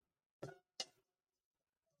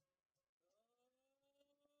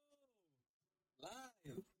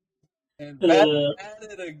And back at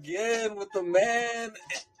it again with the man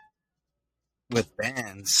with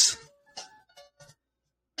bands.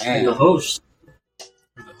 And the host.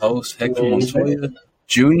 Hector Montoya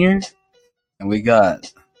Jr. And we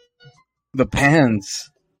got the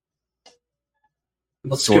Pans.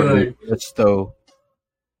 What's good? Though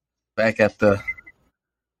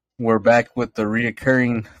we're back with the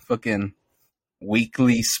reoccurring fucking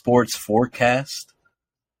weekly sports forecast.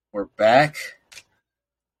 We're back.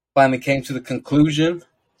 Finally came to the conclusion.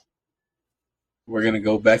 We're going to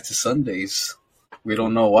go back to Sundays. We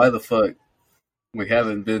don't know why the fuck we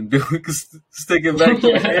haven't been sticking back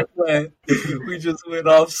to the game plan. We just went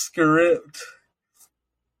off script.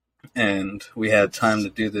 And we had time to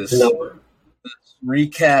do this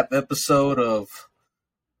recap episode of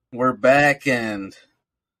we're back and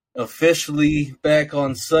officially back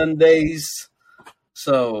on Sundays.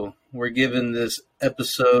 So we're giving this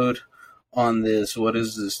episode on this, what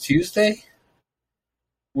is this, Tuesday?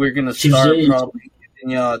 We're going to start probably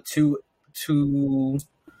giving y'all two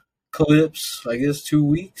clips, I guess 2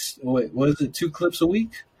 weeks. Wait, what is it, 2 clips a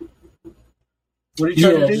week? What are you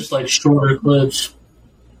trying to do? Just like shorter clips.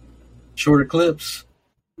 Shorter clips?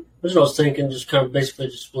 That's what I was thinking, just kind of basically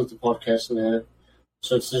just split the podcast in half.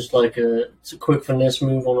 So it's just like it's a quick finesse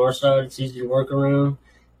move on our side. It's easy to work around,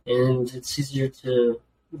 and it's easier to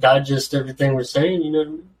digest everything we're saying, you know what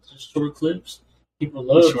I mean? Just short clips. People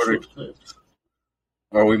love short clips.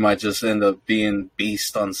 Or we might just end up being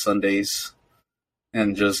beast on Sundays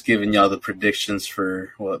and just giving y'all the predictions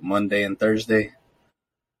for, Monday and Thursday?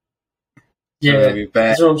 Yeah, we'll be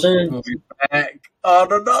back. That's what I'm saying. We'll be back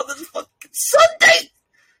on another fucking Sunday!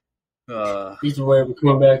 Either way, we're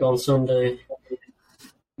coming back on Sunday.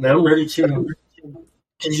 Man, I'm ready to.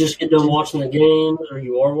 You just get done watching the games, or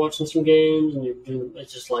you are watching some games, and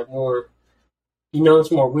it's just like more,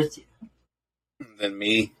 it's more with you. Than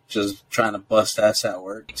me just trying to bust ass at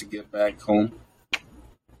work to get back home.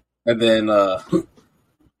 And then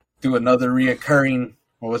do another reoccurring,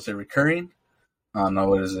 what was it, recurring? I don't know,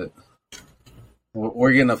 what is it?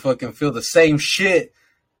 We're going to fucking feel the same shit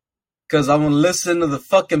because I'm going to listen to the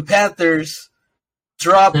fucking Panthers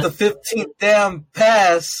drop the 15th damn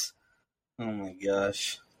pass. Oh my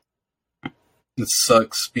gosh. It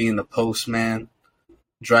sucks being the postman,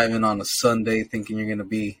 driving on a Sunday thinking you're going to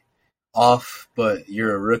be off, but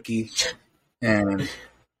you're a rookie and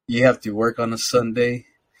you have to work on a Sunday.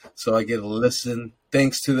 So I get to listen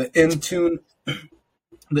thanks to the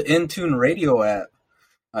Intune radio app.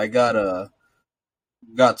 I got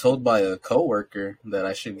told by a coworker that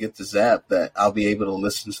I should get this app that I'll be able to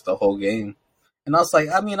listen to the whole game. And I was like,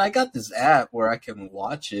 I got this app where I can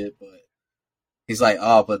watch it, but he's like,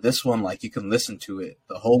 oh, but this one, like, you can listen to it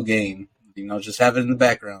the whole game, just have it in the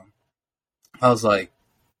background. I was like,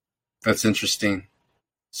 that's interesting.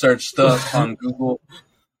 Search stuff on Google.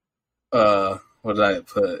 What did I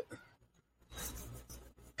put?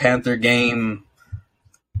 Panther game.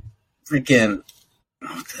 Freaking.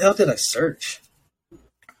 What the hell did I search?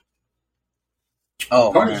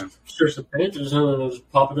 Oh, man. Search the Panthers, huh? It was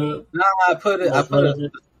popping up. No, I put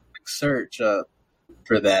a search up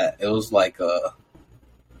for that. It was like a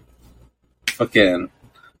fucking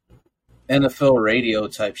NFL radio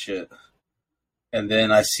type shit. And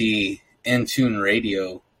then I see Intune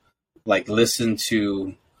Radio, like, listen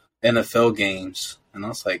to NFL games. And I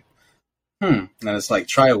was like, And it's like,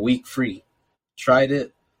 try a week free. Tried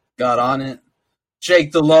it, got on it.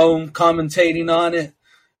 Jake Delhomme commentating on it.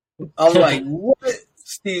 I'm like, what?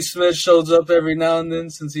 Steve Smith shows up every now and then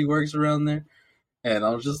since he works around there. And I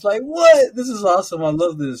was just like, what? This is awesome. I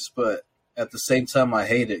love this. But at the same time, I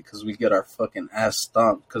hate it because we get our fucking ass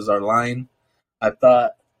stomped because our line, I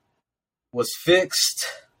thought, was fixed.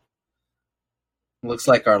 Looks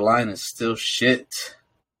like our line is still shit.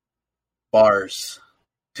 Bars.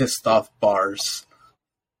 Pissed off bars.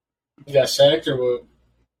 You got sacked or what?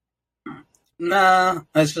 Nah,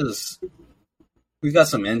 it's just we got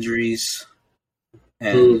some injuries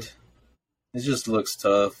and it just looks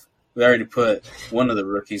tough. We already put one of the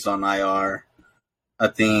rookies on IR. I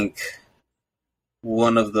think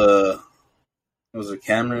one of was it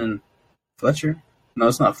Cameron Fletcher? No,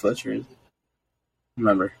 it's not Fletcher, is it?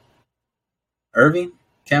 Remember. Irving?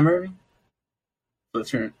 Cam Irving?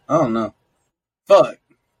 Fletcher? I don't know. Fuck.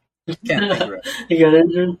 Can't think right. He got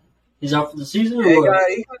injured? He's out for the season? Yeah,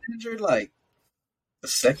 he got injured like the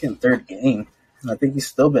second, third game. I think he's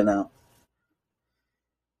still been out.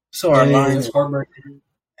 So our line is heartbreaking.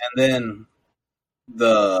 And then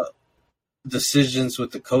the decisions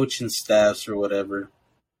with the coaching staffs or whatever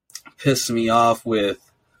piss me off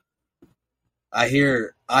with, I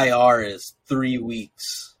hear IR is 3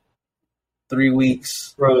 weeks. 3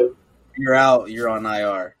 weeks. Right. you're out. You're on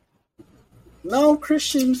IR. No,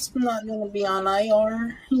 Christian's not going to be on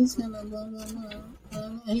IR. He's not on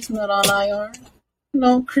IR.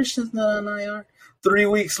 No, Christian's not on IR. 3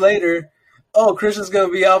 weeks later, Christian's going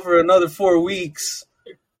to be out for another 4 weeks.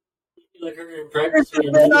 Like her in practice.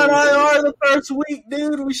 Christian's been on IR the first week,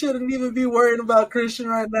 dude. We shouldn't even be worrying about Christian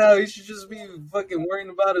right now. He should just be fucking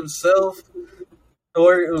worrying about himself.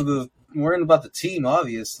 Or worrying about the team,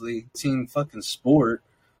 obviously. Team fucking sport.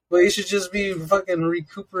 But he should just be fucking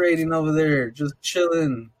recuperating over there, just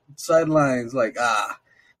chilling, sidelines, like,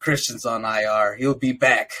 Christian's on IR. He'll be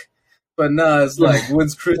back. But no, it's like,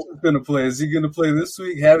 when's Christian going to play? Is he going to play this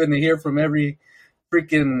week? Having to hear from every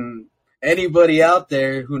freaking anybody out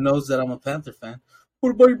there who knows that I'm a Panther fan. What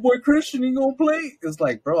about your boy Christian? He going to play? It's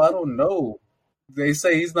like, bro, I don't know. They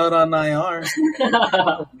say he's not on IR.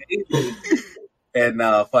 And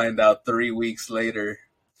now find out 3 weeks later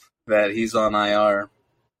that he's on IR.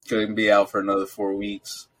 Going to be out for another 4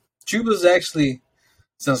 weeks. Chuba's actually,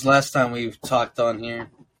 since last time we've talked on here,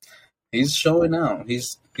 he's showing out.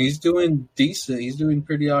 He's doing decent. He's doing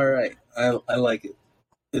pretty all right. I like it.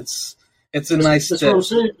 It's a nice That's step. what I'm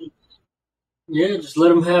saying. Yeah, just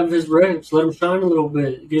let him have his reps. Let him shine a little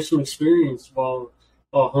bit. Get some experience while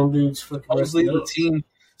home dudes fucking Supposedly resting the up. team,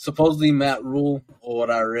 supposedly Matt Rule, or what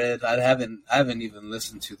I read, I haven't even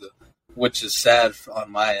listened to which is sad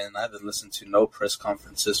on my end. I haven't listened to no press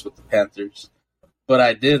conferences with the Panthers. But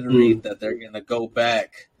I did read that they're going to go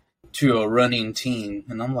back to a running team.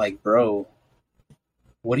 And I'm like, bro,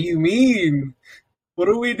 what do you mean? What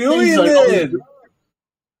are we doing then?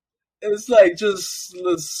 It's like,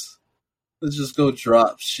 let's just go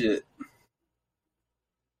drop shit.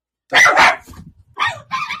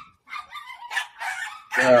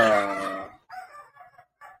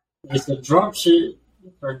 It's a drop shit.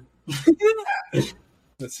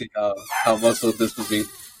 Let's see how muscle this will be.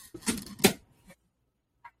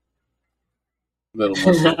 Little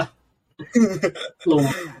muscle.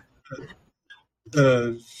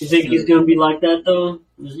 You think he's going to be like that, though?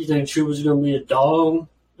 You think Chuba's going to be a dog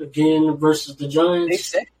again versus the Giants? They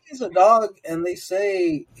say he's a dog, and they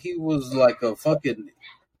say he was like a fucking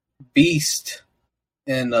beast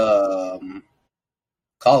in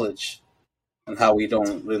college, and how we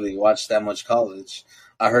don't really watch that much college.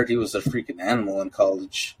 I heard he was a freaking animal in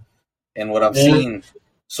college. And what I've seen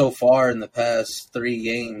so far in the past 3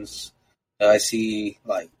 games, I see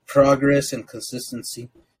like progress and consistency.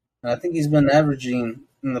 And I think he's been averaging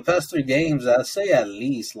in the past 3 games, I'd say at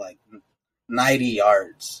least like 90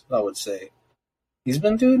 yards, I would say. He's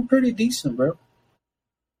been doing pretty decent, bro.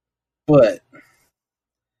 But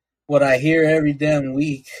what I hear every damn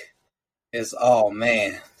week is, oh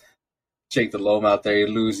man, Jake the Loam out there,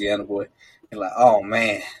 Louisiana boy. You're like, oh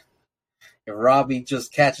man, if Robbie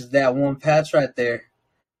just catches that one pass right there,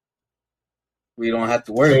 we don't have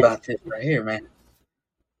to worry about this right here, man.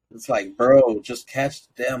 It's like, bro, just catch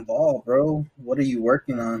the damn ball, bro. What are you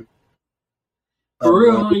working on? For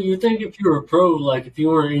real, you think if you were a pro, like if you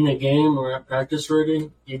weren't in a game or at practice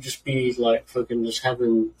already, you'd just be like fucking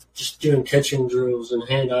just doing catching drills and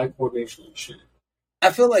hand-eye coordination and shit.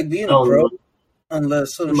 I feel like being a pro,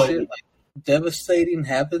 unless some shit like devastating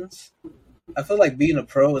happens, I feel like being a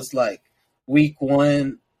pro is like week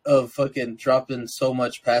 1 of fucking dropping so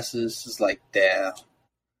much passes is like, damn.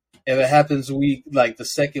 If it happens the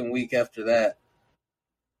second week after that,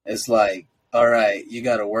 it's like, all right, you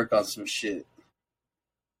got to work on some shit.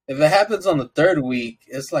 If it happens on the 3rd week,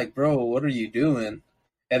 it's like, bro, what are you doing?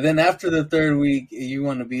 And then after the 3rd week, you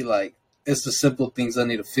want to be like, it's the simple things I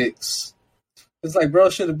need to fix. It's like, bro,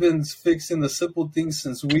 should have been fixing the simple things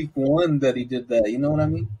since week 1 that he did that. You know what I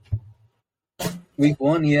mean? Week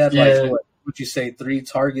 1, he had what you say, 3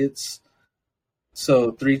 targets.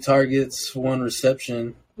 So 3 targets, 1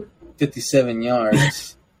 reception, 57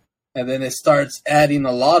 yards. And then it starts adding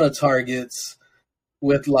a lot of targets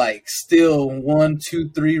with like still 1, 2,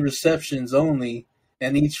 3 receptions only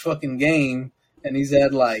in each fucking game. And he's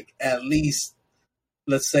at like at least,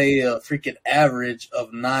 let's say, a freaking average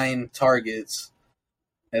of 9 targets.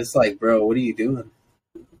 It's like, bro, what are you doing?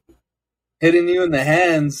 Hitting you in the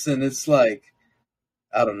hands, and it's like,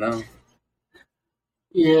 I don't know.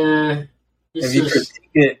 Yeah. If you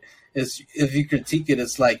critique it,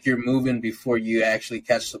 it's like you're moving before you actually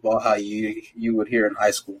catch the ball, how you would hear in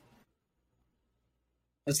high school.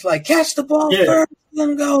 It's like, catch the ball first,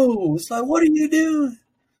 then go. It's like, what are you doing?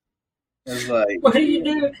 It's like, what are you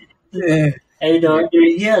doing? Yeah. Hey, dog,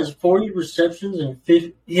 dude, he has 40 receptions and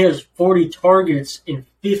he has 40 targets and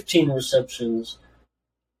 15 receptions.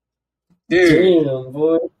 Dude. Damn,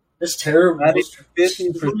 boy. That's terrible.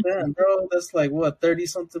 15%, bro. That's like, what,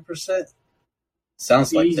 30-something%?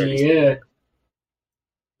 Sounds like Easy, 30. yeah.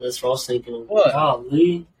 That's what I was thinking. What?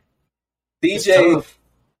 Golly.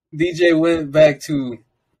 DJ went back to.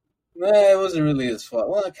 It wasn't really his fault.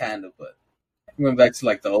 Well, kind of, but he went back to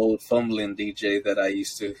like the old fumbling DJ that I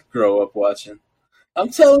used to grow up watching. I'm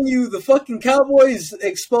telling you, the fucking Cowboys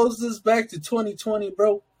exposed us back to 2020,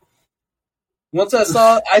 bro. Once I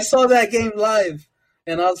saw that game live,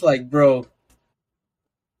 and I was like, bro,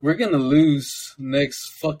 we're gonna lose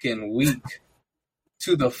next fucking week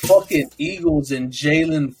to the fucking Eagles and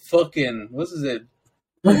Jalen fucking what's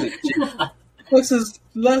his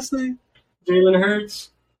last name? Jalen Hurts.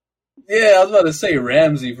 Yeah, I was about to say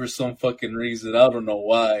Ramsey for some fucking reason. I don't know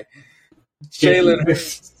why. Jalen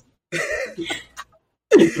Hurts.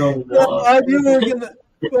 I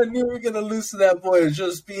knew we were gonna lose to that boy.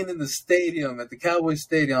 Just being in the stadium at the Cowboys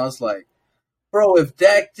stadium, I was like, bro, if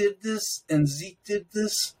Dak did this and Zeke did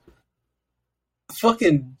this,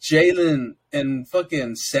 fucking Jalen and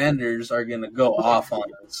fucking Sanders are gonna go off on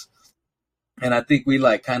us. And I think we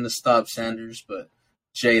like kind of stopped Sanders, but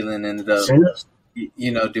Jalen ended up,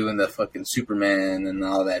 doing the fucking Superman and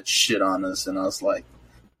all that shit on us. And I was like,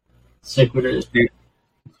 sick with it. Dude,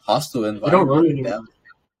 hostile environment.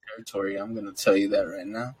 Territory. I'm gonna tell you that right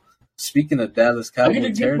now. Speaking of Dallas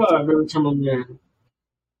Cowboys territory,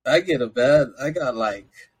 I get a bad. I got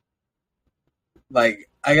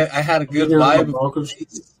I had a good vibe,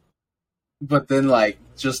 but then like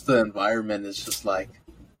just the environment is just like,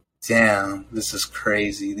 damn, this is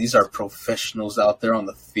crazy. These are professionals out there on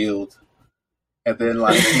the field, and then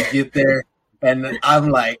like you get there, and I'm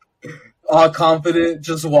like all confident,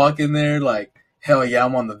 just walking there like, hell yeah,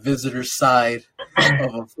 I'm on the visitor side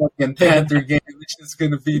of a fucking Panther game. This shit's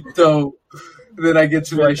gonna be dope. And then I get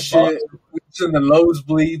to my shit, which in the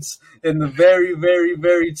nosebleeds, in the very, very,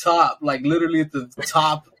 very top, like literally at the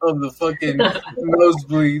top of the fucking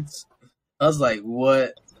nosebleeds. I was like,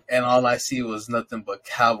 what? And all I see was nothing but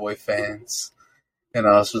Cowboy fans. And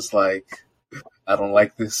I was just like, I don't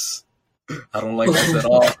like this. I don't like this at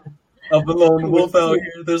all. I'm a lone wolf out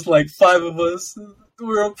here. There's like 5 of us.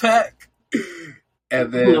 We're a pack. And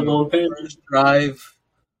then first drive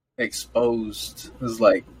exposed. It was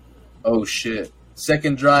like, oh shit.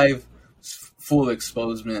 Second drive, full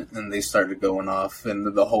exposement, and they started going off,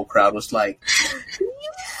 and the whole crowd was like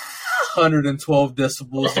 112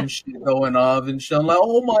 decibels and shit going off and shit. I'm like,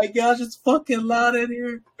 oh my gosh, it's fucking loud in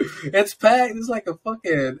here. It's packed. It's like a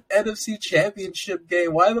fucking NFC championship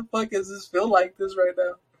game. Why the fuck does this feel like this right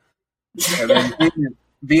now? And then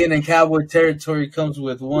being in Cowboy territory comes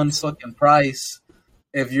with one fucking price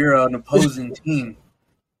if you're an opposing team.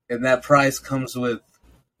 And that price comes with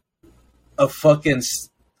a fucking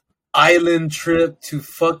island trip to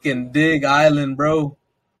fucking Dig Island, bro.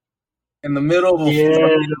 In the middle of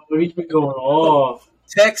we've been going off.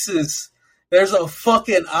 Texas. There's a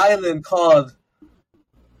fucking island called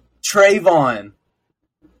Trayvon.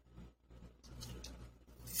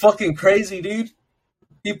 Fucking crazy, dude.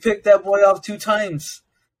 He picked that boy off 2 times.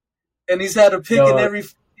 And he's had a pick in every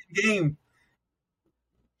fucking game.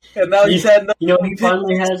 And now he's had he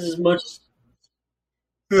finally has as much.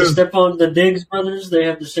 The Diggs brothers, they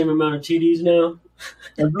have the same amount of TDs now.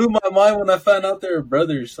 It blew my mind when I found out they were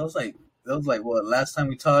brothers. I was like, what, last time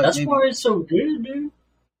we talked? That's why it's so good, dude.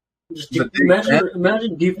 Just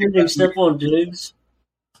imagine defending Stephon Diggs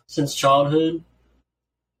since childhood.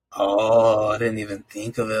 Oh, I didn't even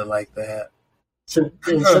think of it like that.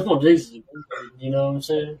 Stephon Diggs is you know what I'm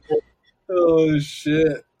saying? Oh,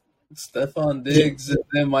 shit. Stephon Diggs,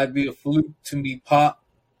 that might be a fluke to me, Pop.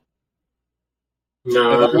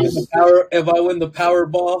 No. If I win the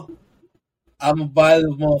Powerball, I'm going to buy the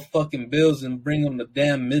motherfucking Bills and bring them to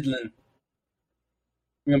damn Midland.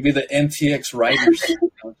 We're going to be the MTX Riders.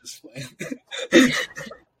 I'm just playing.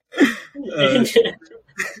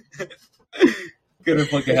 Gonna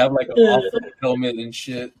fucking have like an awful helmet and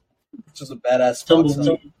shit. Just a badass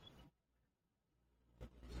sponsor.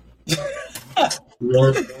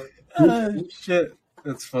 Shit.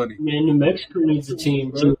 That's funny. Man, New Mexico needs a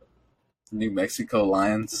team, bro. New Mexico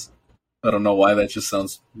Lions. I don't know why that just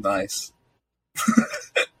sounds nice.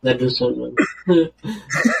 That does sound nice.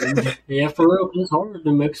 Yeah, for real, it's hard.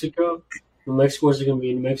 New Mexico. New Mexico is going to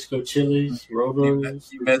be New Mexico Chili's, Roadrunners,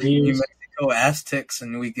 New Mexico Aztecs,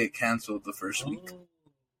 and we get canceled the first week.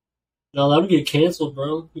 No, that would get canceled,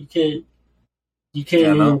 bro. You can't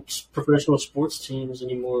even professional sports teams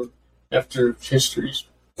anymore after histories.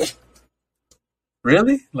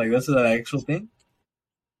 Really? Like that's an actual thing?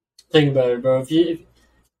 Think about it, bro.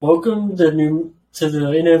 Welcome to the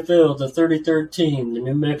NFL, the 33rd team, the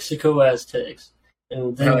New Mexico Aztecs.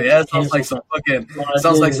 And then it sounds like some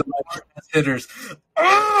hitters.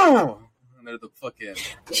 Oh! And they're the fucking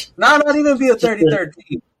not even be a 33rd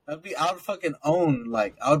team. I would fucking own,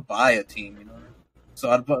 like, I would buy a team, you know. So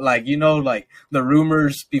I'd put, like, you know, like the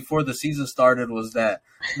rumors before the season started was that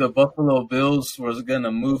the Buffalo Bills was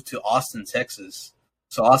gonna move to Austin, Texas.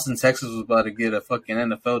 So Austin, Texas was about to get a fucking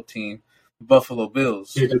NFL team, Buffalo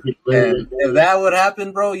Bills. And if that would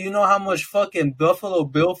happen, bro, you know how much fucking Buffalo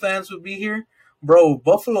Bill fans would be here, bro.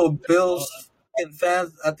 Buffalo Bills fucking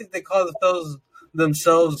fans. I think they call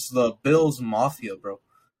themselves the Bills Mafia, bro.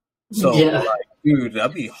 So, like, dude,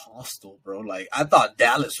 that'd be hostile, bro. Like, I thought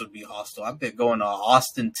Dallas would be hostile. I've been going to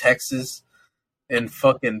Austin, Texas, and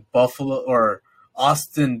fucking Buffalo or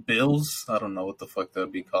Austin Bills. I don't know what the fuck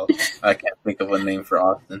that'd be called. I can't think of a name for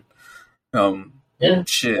Austin.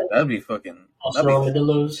 Shit, that'd be fucking. Austin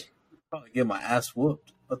Armadillos. Probably get my ass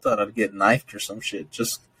whooped. I thought I'd get knifed or some shit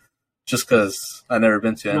just because I never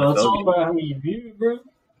been to NFL. No, it's all about how you view it, bro.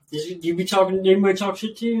 Did you be talking? Did anybody talk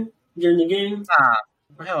shit to you during the game?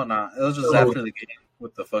 Nah, hell nah. It was just after the game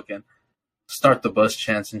with the fucking start the bus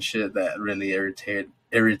chants and shit that really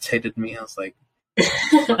irritated me. I was like,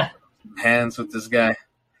 hands with this guy.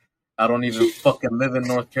 I don't even fucking live in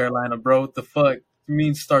North Carolina, bro. What the fuck? You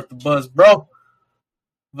mean start the bus, bro?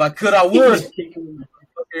 If I could, I would.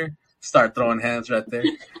 Start throwing hands right there.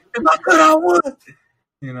 If I could, I would.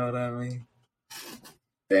 You know what I mean?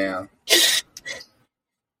 Damn.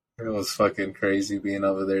 It was fucking crazy being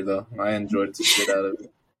over there, though. I enjoyed the shit out of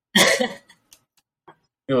it.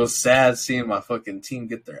 It was sad seeing my fucking team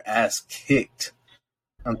get their ass kicked.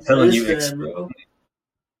 I'm telling you, bro.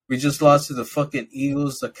 We just lost to the fucking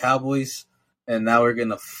Eagles, the Cowboys, and now we're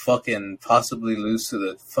gonna fucking possibly lose to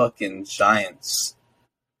the fucking Giants.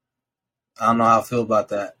 I don't know how I feel about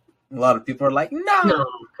that. A lot of people are like, no,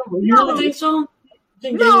 come on, you don't think so?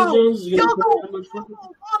 No, y'all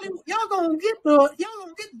gonna get the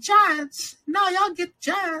Giants. No, y'all get the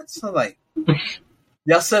Giants. I'm like,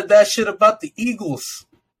 y'all said that shit about the Eagles.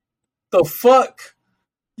 The fuck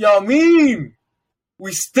y'all mean?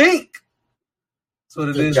 We stink. That's what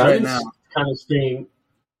it is right now. Kind of stink.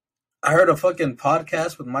 I heard a fucking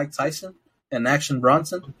podcast with Mike Tyson and Action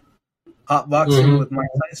Bronson. Hot boxing with Mike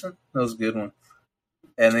Tyson. That was a good one.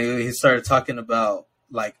 And he started talking about,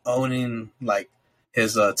 like, owning, like,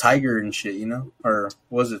 his tiger and shit, you know? Or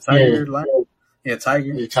was it tiger? Yeah,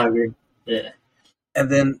 tiger. The tiger, yeah. And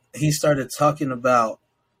then he started talking about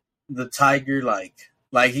the tiger, like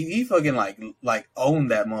he fucking, like owned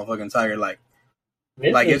that motherfucking tiger, like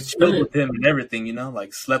it chilled with him and everything, you know?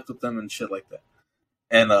 Like, slept with them and shit like that.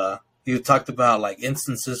 And he talked about, like,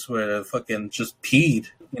 instances where it fucking just peed,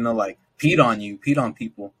 you know, like, peed on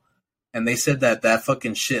people. And they said that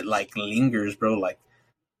fucking shit, like, lingers, bro,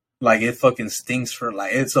 like it fucking stinks for,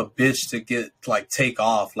 like, it's a bitch to get, like, take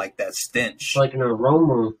off, like, that stench. Like an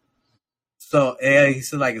aroma. So, yeah, he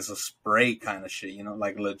said, like, it's a spray kind of shit, you know,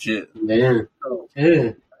 like, legit. Yeah. So,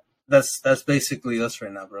 yeah. That's basically us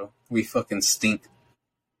right now, bro. We fucking stink.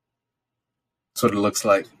 That's what it looks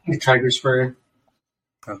like. Tiger spray.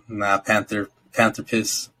 Nah, panther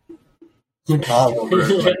piss. All over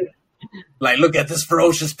it. Like, look at this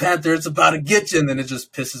ferocious panther, it's about to get you, and then it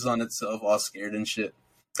just pisses on itself, all scared and shit.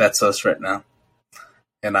 That's us right now.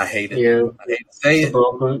 And I hate it. Yeah. I hate to say it.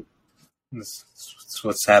 That's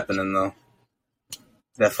what's happening, though.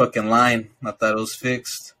 That fucking line, I thought it was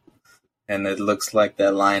fixed. And it looks like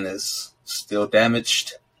that line is still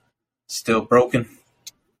damaged, still broken.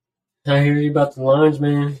 I hear you about the lines,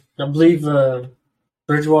 man. I believe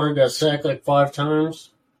Bridgewater got sacked like 5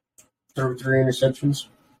 times. Threw 3 interceptions.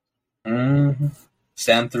 Mm-hmm.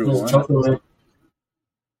 Sam threw one.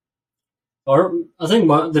 I think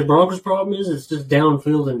the Broncos' problem is it's just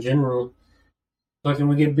downfield in general. Like,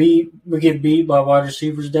 we get beat by wide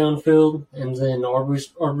receivers downfield, and then our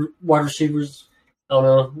wide receivers, I don't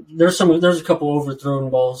know. There's a couple overthrown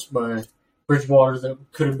balls by Bridgewater that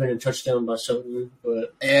could have been a touchdown by Sutton,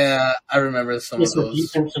 but yeah, I remember some of those. The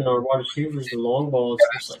defense and our wide receivers, the long balls,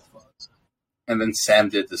 just like fuck. And then Sam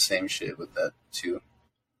did the same shit with that too.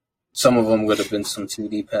 Some of them would have been some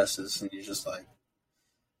 2D passes, and you're just like,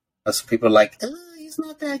 that's people are like, he's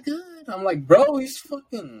not that good. I'm like, bro, he's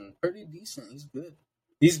fucking pretty decent. He's good.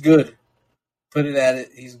 He's good. Put it at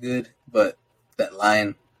it. He's good. But that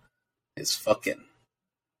line is fucking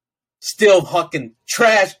still fucking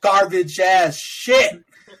trash, garbage ass shit.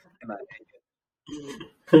 And I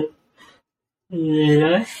hate it.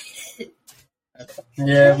 Yeah.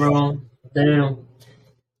 Yeah, bro. Damn.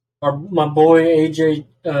 My boy AJ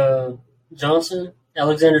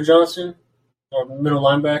Alexander Johnson, our middle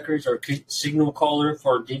linebacker, is our signal caller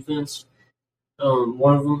for our defense.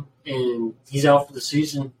 One of them, and he's out for the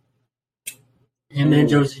season. Him and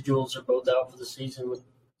Josie Jules are both out for the season with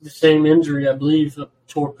the same injury, I believe, a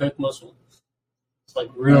tore pec muscle. It's like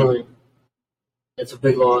really, it's a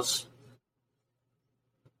big loss.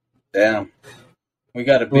 Damn. We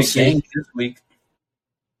got a We'll big game see. this week.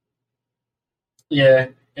 Yeah,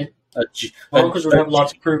 A G- a- Broncos would have a lot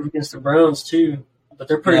to prove against the Browns too, but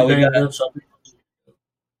they're pretty now we banged got up. So I think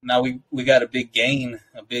now we got a big gain,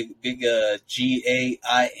 a big GAIN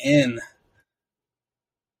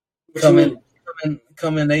what you mean?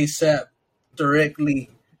 coming ASAP directly,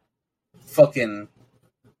 fucking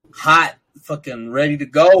hot, fucking ready to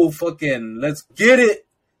go, fucking let's get it.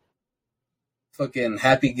 Fucking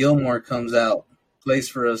Happy Gilmore comes out, plays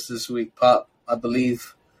for us this week, Pop, I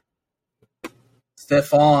believe.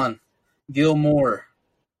 Stephon Gilmore,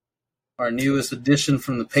 our newest addition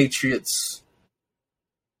from the Patriots.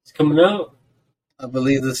 It's coming out. I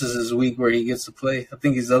believe this is his week where he gets to play. I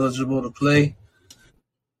think he's eligible to play.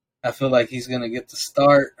 I feel like he's gonna get the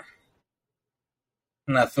start,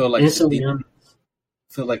 and I feel like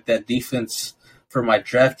that defense for my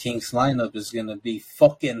DraftKings lineup is gonna be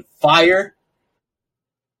fucking fire.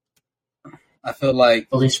 I feel like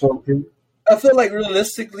At least one thing. I feel like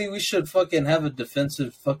realistically we should fucking have a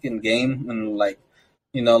defensive fucking game and like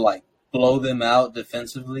blow them out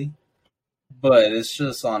defensively. But it's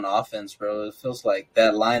just on offense, bro. It feels like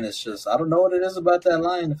that line is just I don't know what it is about that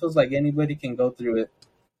line. It feels like anybody can go through it.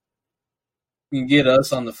 You can get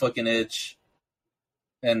us on the fucking edge.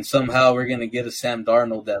 And somehow we're gonna get a Sam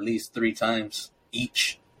Darnold at least 3 times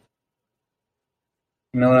each.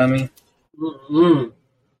 You know what I mean? Mm-hmm.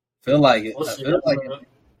 Feel like it. We'll I see. feel like it.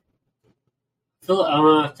 I don't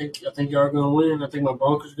know. I think y'all are gonna win. I think my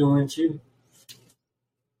Broncos are gonna win too.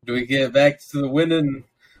 Do we get back to the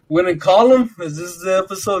winning column? Is this the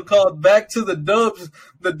episode called "Back to the Dubs"?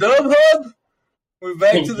 The Dub Hub. We're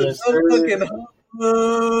back to the Yes, Dub sir. fucking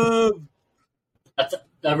hub.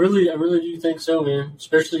 I really do think so, man.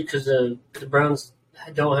 Especially because the Browns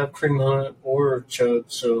don't have Kareem Hunt or Chubb,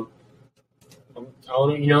 so I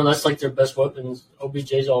don't know. That's like their best weapons.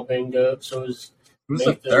 OBJ's all banged up, so is Who's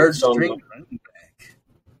the third string running back?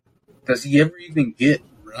 Does he ever even get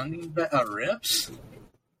running back reps?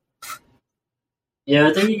 Yeah,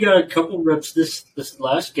 I think he got a couple reps this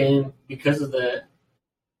last game because of that.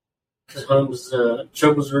 Because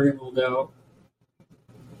Chubb was already ruled out.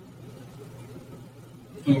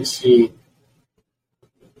 Let me see.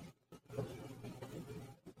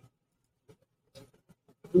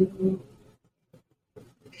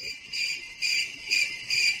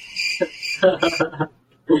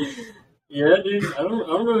 Yeah, dude. I don't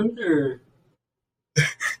know either.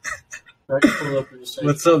 I can pull up in a second.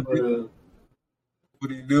 What's up, dude?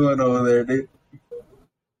 What are you doing over there, dude?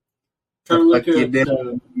 Trying to look at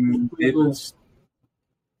Cleveland's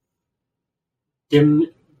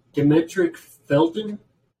Demetric Felton.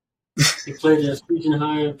 He played a season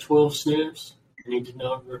high of 12 snaps, and he did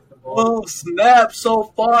not rip the ball. 12 snaps so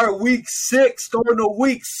far, week 6, going to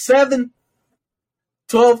week 7.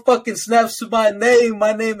 12 fucking snaps to my name.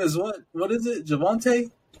 My name is what? What is it? Javonte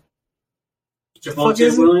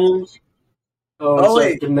Williams? Oh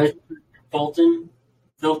wait. Like Demetric Felton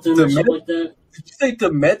or something like that. Did you say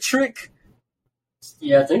Demetric?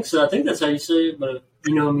 Yeah, I think so. I think that's how you say it, but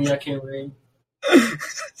you know me, I can't read.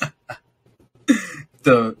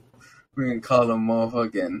 We can call him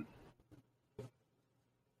motherfucking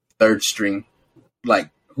third string, like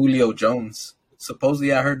Julio Jones.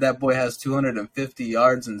 Supposedly, I heard that boy has 250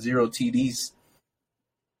 yards and 0 TDs.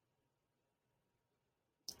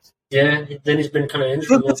 Yeah, then he's been kind of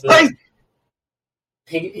injured a little bit.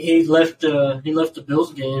 He left the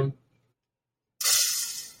Bills game. I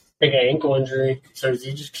think an ankle injury, so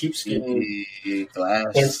he just keeps getting glass.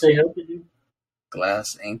 Can't stay healthy, dude.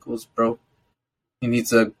 Glass ankles, bro. He needs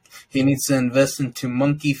to invest into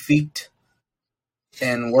monkey feet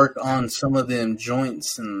and work on some of them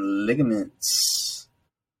joints and ligaments.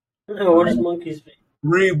 Oh, what is monkey's feet?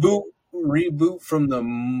 Reboot from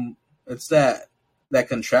the. It's that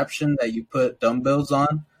contraption that you put dumbbells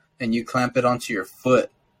on and you clamp it onto your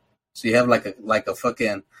foot. So you have like a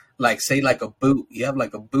fucking say like a boot. You have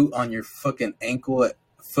like a boot on your fucking ankle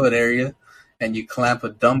foot area, and you clamp a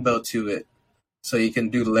dumbbell to it. So you can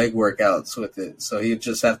do leg workouts with it. So you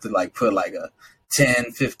just have to like put like a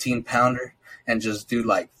 10, 15 pounder and just do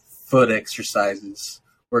like foot exercises.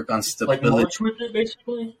 Work on stability. Like march with it,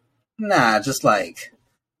 basically? Nah, just like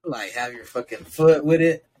have your fucking foot with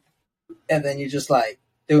it. And then you just like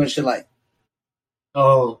doing shit like.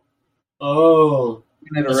 Oh.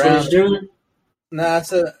 That's what he's doing? Nah,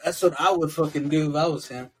 that's what I would fucking do if I was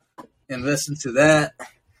him. Invest into that.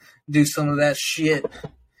 Do some of that shit.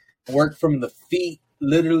 Work from the feet,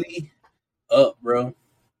 literally, up, bro.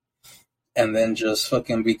 and then just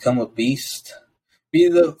fucking become a beast. Be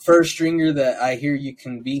the first stringer that I hear you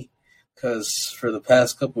can be. Because for the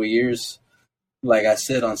past couple of years, like I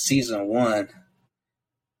said on season 1,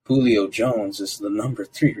 Julio Jones is the number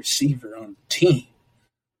 3 receiver on the team.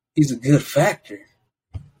 He's a good factor.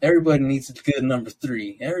 Everybody needs a good number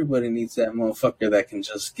 3. Everybody needs that motherfucker that can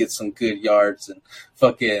just get some good yards and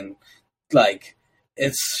fucking, like,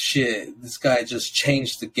 it's shit. This guy just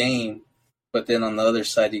changed the game. But then on the other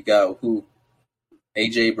side, you got who?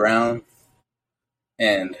 A.J. Brown.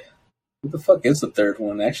 And who the fuck is the third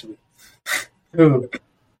one, actually? Who?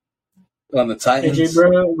 On the Titans. A.J.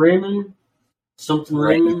 Brown, Raymond? Something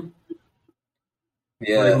Raymond?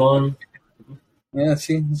 Yeah. Raymond. Yeah,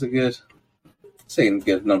 see, it's a good... Say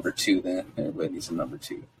good number 2 then. Everybody needs a number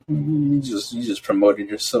 2. You just promoted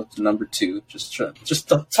yourself to number 2. Just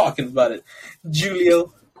talking about it,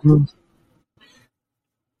 Julio.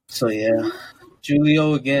 So yeah,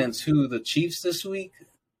 Julio against who? The Chiefs this week.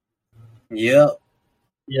 Yep.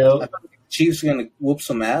 I think the Chiefs are gonna whoop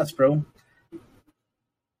some ass, bro.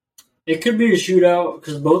 It could be a shootout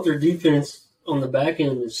because both their defense on the back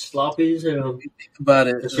end is sloppy as hell. Think about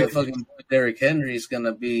it. The fucking Derrick Henry is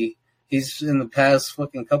gonna be. He's in the past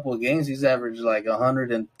fucking couple of games, he's averaged like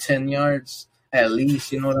 110 yards at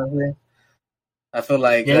least. You know what I'm saying? I feel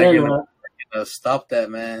like they're gonna stop that,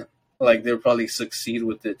 man. Like they'll probably succeed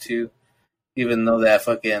with it too, even though that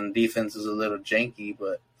fucking defense is a little janky.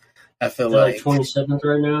 But I feel like 27th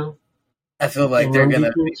right now. I feel like they're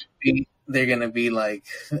gonna be like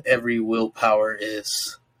every willpower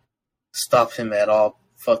is stop him at all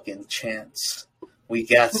fucking chance. We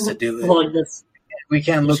got to do it. Like this. We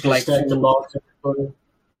can't look like the ball.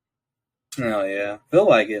 Oh yeah, feel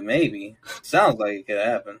like it maybe. Sounds like it could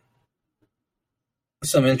happen.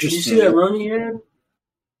 Some interesting. Did you see that run he had?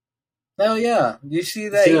 Hell yeah! Did you see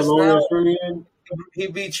that? Run he had? He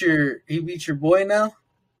beat your boy now.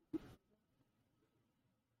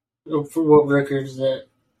 For what record is that?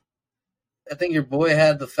 I think your boy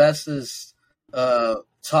had the fastest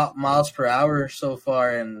top miles per hour so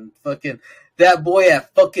far, and fucking that boy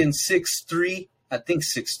at fucking 6'3". I think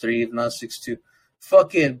 6'3", if not 6'2".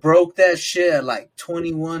 Fucking broke that shit at like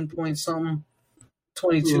 21 point something,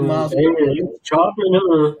 22 miles per hour.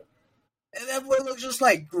 Chopping, And that boy looks just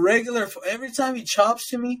like regular. Every time he chops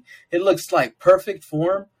to me, it looks like perfect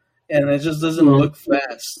form, and it just doesn't look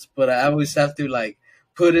fast. But I always have to like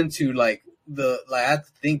put into like I have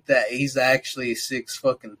to think that he's actually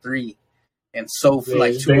 6'3", and so for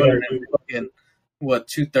like 200 and fucking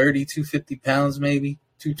 230, 250 pounds maybe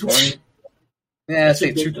 220. Yeah, I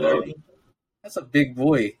say 230. That's a big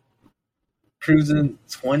boy. Cruising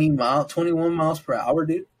 21 miles per hour,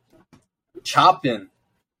 dude. Chopping.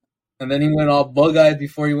 And then he went all bug-eyed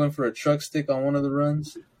before he went for a truck stick on one of the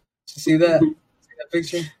runs. Did you see that? See that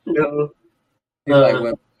picture? No. He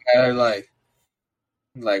went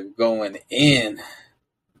like going in.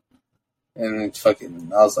 And it's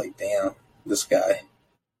fucking, I was like, damn, this guy.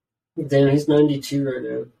 Damn, he's 92 right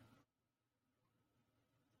now.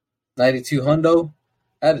 92 hundo?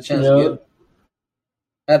 I had a chance to get him.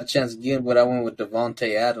 I had a chance again, but I went with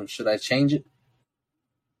Devontae Adams. Should I change it?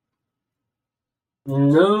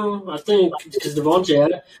 No, I think because Devontae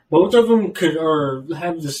Adams, both of them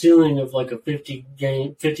have the ceiling of like a 50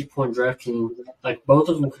 point draft team. Like both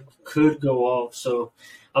of them could go off. So,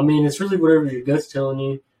 I mean, it's really whatever your gut's telling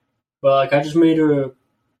you. But like, I just had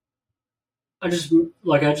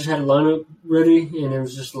a lineup ready, and it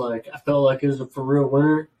was just like I felt like it was a for real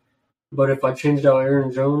winner. But if I changed out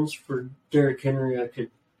Aaron Jones for Derrick Henry, I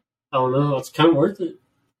don't know. It's kind of worth it.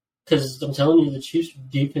 Because I'm telling you, the Chiefs'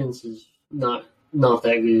 defense is not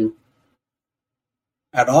that good.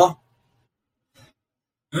 At all?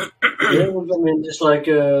 Yeah, I mean, just like,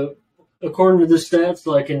 according to the stats,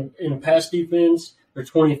 like in pass defense, they're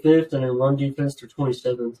 25th, and in run defense, they're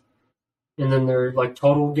 27th. And then they're like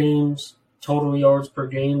total yards per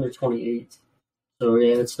game, they're 28th. So,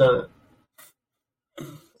 yeah, it's not.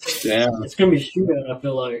 Damn. It's going to be a shootout, I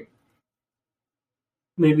feel like.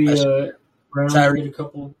 Maybe Brown get a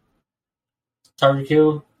couple. Tyreek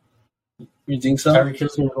Hill. You think so? Tyreek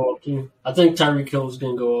Hill's going to go off, too. I think Tyreek Hill's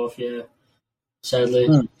going to go off, yeah.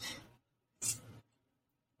 Sadly.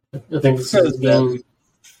 I think this is his game.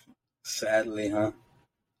 Sadly, huh?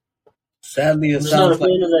 Sadly, it sounds like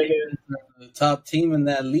the top team in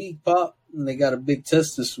that league, Pop. And they got a big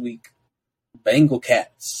test this week. Bengal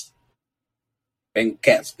Cats. Bengal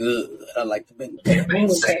Cats good. I like the Bengal Cats.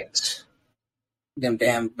 Bengal Cats. Them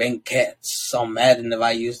damn Bengal Cats. I'm mad if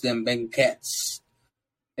I use them Bengal Cats.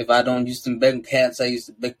 If I don't use them Bengal Cats, I use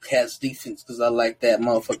the Bengal Cats defense because I like that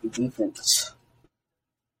motherfucking defense.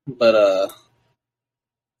 But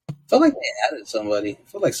feel like they added somebody. I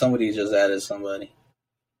feel like somebody just added somebody.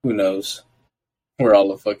 Who knows? We're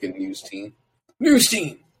all a fucking news team. News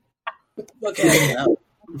team! What the fuck happened? I don't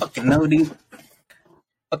fucking know, dude.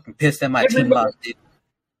 Fucking pissed at my team lost, dude.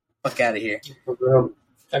 Fuck out of here.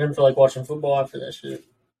 I didn't feel like watching football after that shit.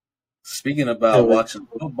 Speaking about watching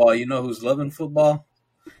football, you know who's loving football?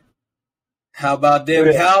 How about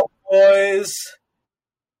them Cowboys?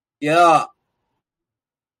 Yeah.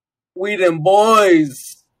 We them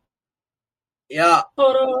boys. Yeah.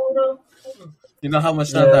 You know how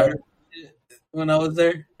much times I heard it when I was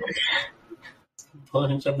there?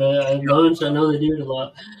 Bunch. I know they do it a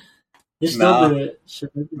lot. The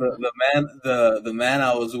man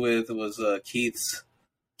I was with was Keith's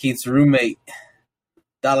roommate,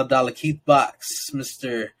 Dollar Keith Box,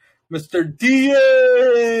 Mr.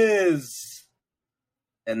 Diaz,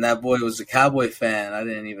 and that boy was a Cowboy fan. I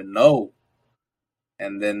didn't even know,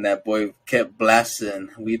 and then that boy kept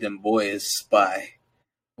blasting "We Them Boys" by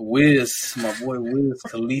Wiz, my boy Wiz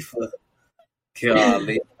Khalifa.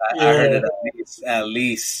 Golly, I heard it at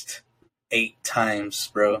least 8 times,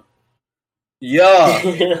 bro. Yeah.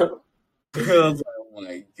 I was like, oh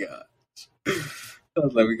my god. I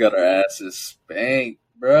was like, we got our asses spanked,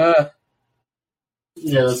 bruh.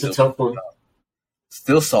 Yeah, that's a tough one.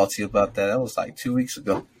 Still salty about that. That was like 2 weeks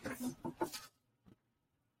ago.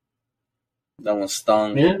 That one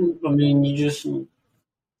stung. Man, I mean, you just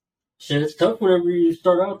shit. It's tough whenever you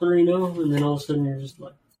start out 3-0, and then all of a sudden you're just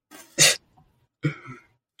like,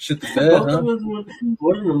 shit the bed, huh?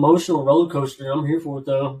 What an emotional roller coaster! I'm here for it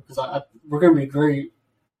though, because we're gonna be great.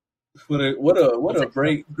 What a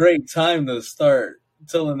great time to start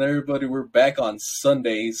telling everybody we're back on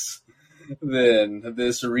Sundays. Then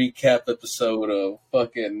this recap episode of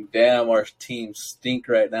fucking damn, our team stink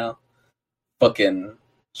right now. Fucking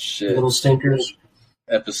shit. Little stinkers.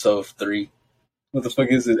 Episode 3. What the fuck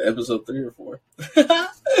is it? Episode 3 or 4?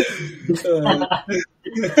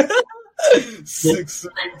 6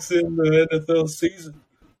 weeks in the NFL season.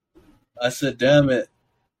 I said, damn it.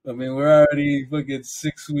 I mean, we're already fucking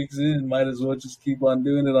 6 weeks in. Might as well just keep on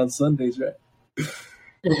doing it on Sundays, right?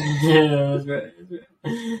 Yeah, that's right.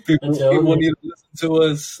 People need to listen to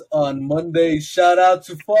us on Monday. Shout out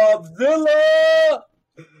to Fobzilla,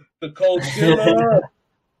 the cold killer.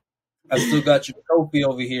 I still got your trophy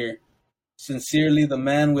over here. Sincerely, the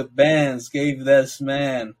man with bands gave this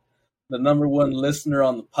man the #1 listener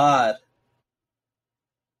on the pod.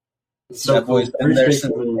 So that boy's been there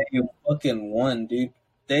since day fucking 1, dude.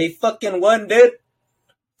 Day fucking 1, dude.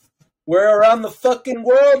 We're around the fucking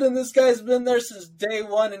world, and this guy's been there since day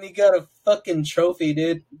 1, and he got a fucking trophy,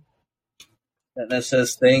 dude. And that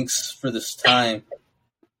says thanks for this time.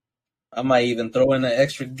 I might even throw in an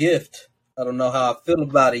extra gift. I don't know how I feel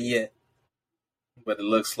about it yet, but it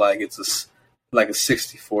looks like it's a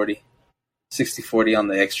 60-40. 60-40 on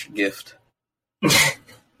the extra gift. It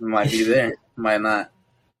might be there, might not.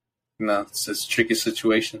 No, it's a tricky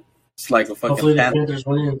situation. It's like a fucking hopefully the Panther. Panthers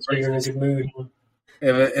win, so you're in a good mood.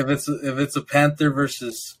 If it's a Panther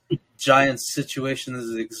versus Giants situation, this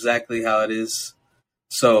is exactly how it is.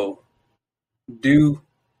 So, in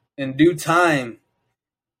due time,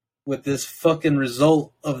 with this fucking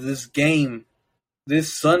result of this game,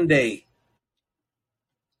 this Sunday,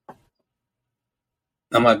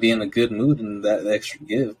 I might be in a good mood in that extra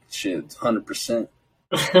gift. Shit, 100%.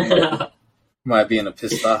 Might be in a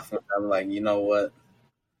pissed off mood. I'm like, you know what?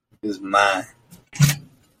 This is mine.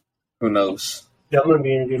 Who knows? Yeah, I'm gonna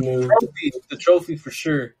be in a good mood. The trophy for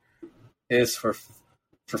sure is for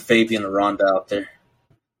Fabian Aranda out there.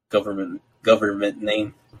 Government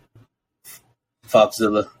name.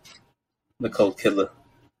 Fobzilla, the cold killer.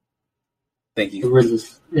 Thank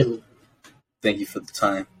you. Thank you for the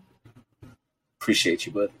time. Appreciate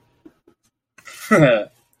you, bud.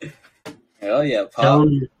 Hell yeah, Pop.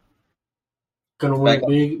 Gonna win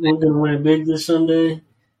big. We're gonna win big this Sunday.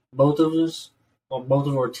 Both of us, or both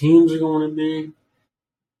of our teams are going to big.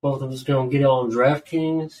 Both of us gonna get on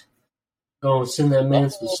DraftKings. Gonna send that man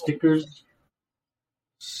some stickers.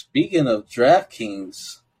 Speaking of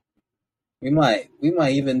DraftKings, we might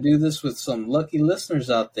even do this with some lucky listeners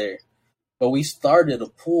out there. But we started a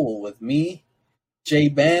pool with me, Jay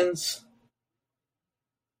Bands,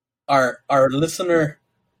 our listener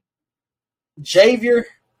Javier,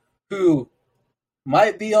 who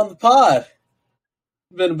might be on the pod.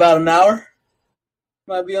 It's been about an hour.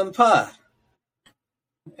 Might be on the pod.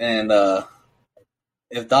 And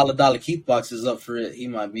if Dollar Keith Box is up for it, he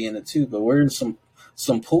might be in it too. But we're in some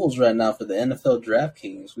pools right now for the NFL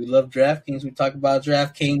DraftKings. We love DraftKings. We talk about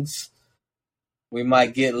DraftKings. We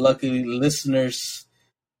might get lucky listeners.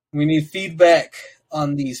 We need feedback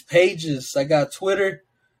on these pages. I got Twitter.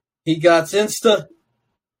 He got Insta.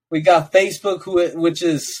 We got Facebook, which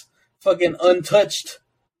is fucking untouched.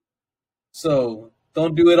 So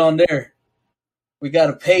don't do it on there. We got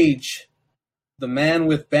a page.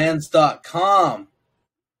 themanwithbands.com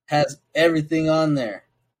has everything on there.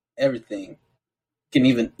 Everything. You can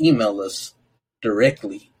even email us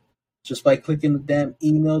directly just by clicking the damn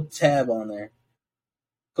email tab on there.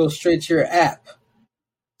 Go straight to your app.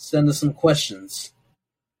 Send us some questions.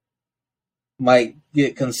 Might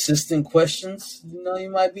get consistent questions. You know, you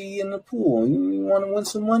might be in the pool. You want to win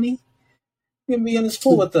some money? You can be in this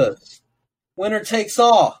pool with us. Winner takes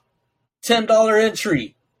all. $10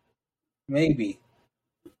 entry. Maybe.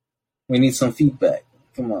 We need some feedback.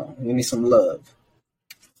 Come on. We need some love.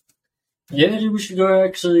 Yeah, dude, we should go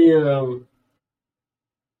actually,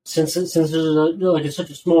 since there's it's such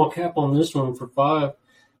a small cap on this one for 5,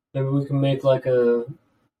 maybe we can make like a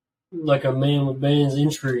man with bands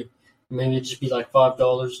entry. Maybe it'd just be like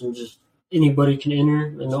 $5 and just anybody can enter.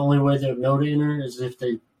 And the only way they would know to enter is if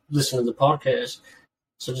they listen to the podcast.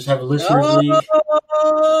 So just have a listeners league.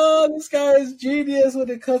 This guy is genius when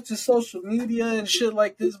it comes to social media and shit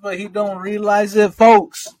like this, but he don't realize it,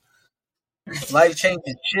 folks.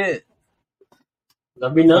 Life-changing shit.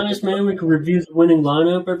 That'd be nice, man. We could review the winning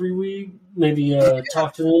lineup every week. Maybe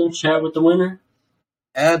talk to them, chat with the winner.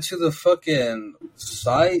 Add to the fucking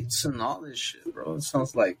sites and all this shit, bro. It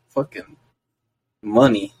sounds like fucking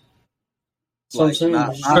money. So I'm saying,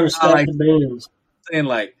 just trying to stack the bands. Saying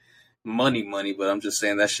like money, but I'm just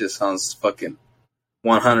saying that shit sounds fucking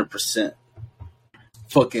 100%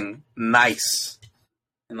 fucking nice,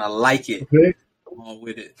 and I like it. Okay. I'm all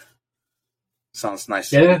with it. Sounds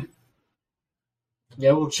nice. Yeah.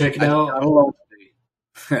 Yeah, we'll check it out.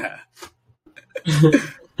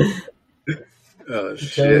 Oh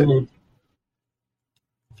shit!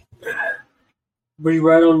 Were you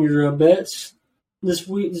right on your bets this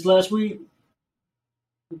last week?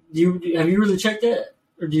 Have you really checked that,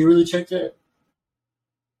 or do you really check that?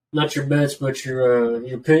 Not your bets, but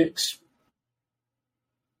your picks.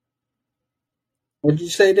 What did you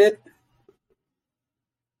say, Dad?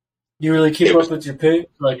 Do you really keep up with your picks,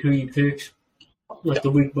 like who you picked, like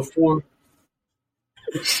the week before?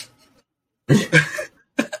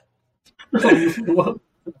 What?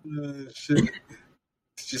 Shit.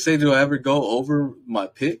 Did you say, do I ever go over my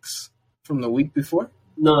picks from the week before?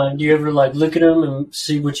 No. Do you ever like look at them and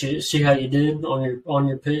see how you did on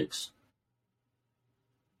your picks?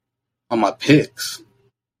 On my picks?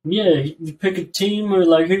 Yeah, you pick a team or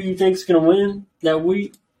like who you think's gonna win that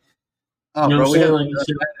week. Oh, you know bro, what I'm saying? Like you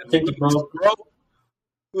said, I think the bro.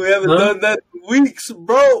 We haven't done that in weeks,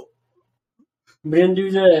 bro. We didn't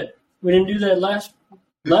do that. We didn't do that last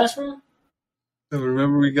one.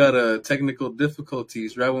 Remember, we got technical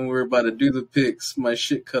difficulties right when we were about to do the picks. My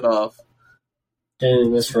shit cut off.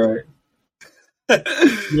 Dang, that's right.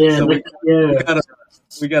 Yeah, so yeah.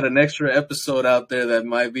 We got an extra episode out there that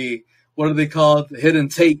might be, what are they called? Hidden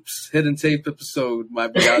tapes. Hidden tape episode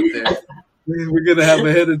might be out there. We're gonna have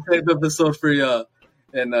a hidden tape episode for y'all,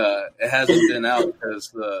 and it hasn't been out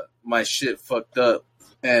because my shit fucked up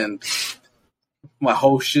and my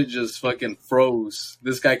whole shit just fucking froze.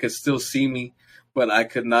 This guy could still see me, but I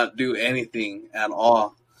could not do anything at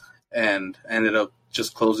all, and ended up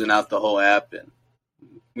just closing out the whole app, and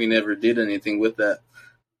we never did anything with that.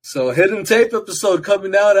 So hidden tape episode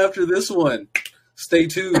coming out after this one. Stay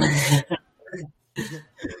tuned.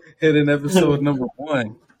 Hidden episode number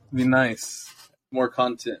 1. Be nice. More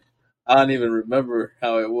content. I don't even remember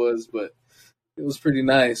how it was, but it was pretty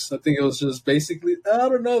nice. I think it was just basically, I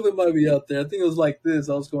don't know if it might be out there. I think it was like this.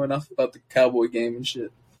 I was going off about the Cowboy game and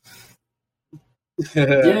shit.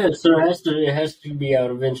 Yeah, so it has to be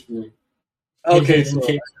out eventually. Okay, so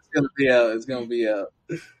it's gonna be out. It's gonna be out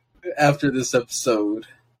after this episode.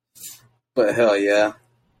 But hell yeah.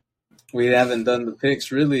 We haven't done the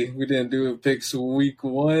picks, really. We didn't do a picks week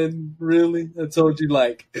 1, really. I told you,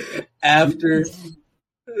 like, after.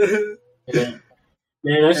 Yeah.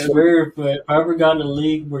 Man, I swear, if I ever got in a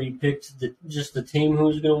league where you picked just the team who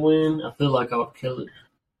was going to win, I feel like I would kill it.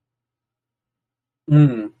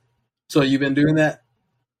 So you've been doing that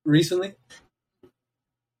recently?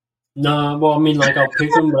 Nah, well, I mean, like, I'll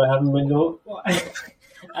pick them, but I haven't been going.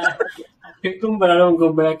 I pick them, but I don't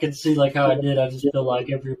go back and see like how I did. I just feel like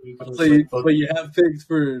every week. So you have picked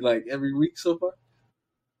for like every week so far?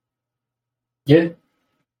 Yeah.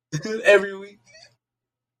 Every week?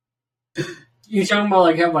 You talking about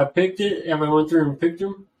like have I picked it? Have I went through and picked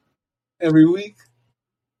them? Every week?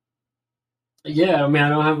 Yeah, I mean I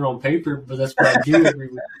don't have it on paper, but that's what I do every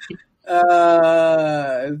week.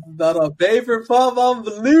 It's not on paper, Pop. I don't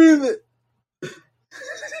believe it.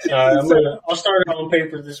 I'll start it on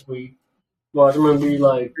paper this week. Well, I'm gonna be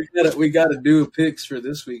like, we gotta do picks for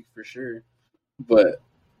this week for sure. But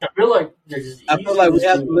I feel like there's I feel like we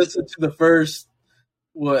have to listen to the first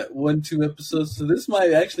 1-2 episodes. So this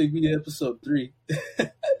might actually be episode 3.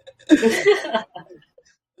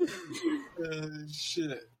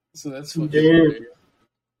 Shit. So that's fucking weird.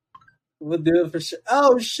 We'll do it for sure.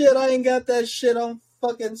 Oh shit! I ain't got that shit on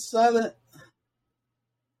fucking silent.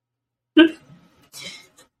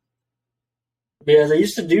 Yeah, they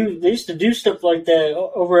used to do stuff like that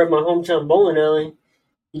over at my hometown bowling alley.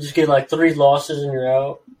 You just get like 3 losses and you're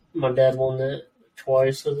out. My dad won that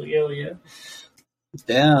twice. I was like, oh yeah.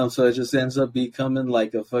 Damn, so it just ends up becoming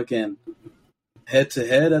like a fucking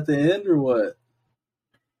head-to-head at the end, or what?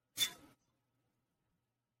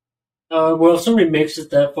 Well, if somebody makes it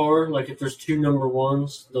that far, like if there's 2 number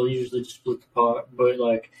ones, they'll usually just split the pot. But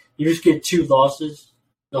like you just get 2 losses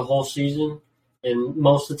the whole season, and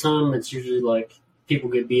most of the time it's usually like people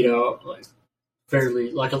get beat out like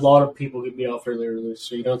fairly. Like a lot of people get beat out fairly early,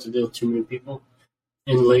 so you don't have to deal with too many people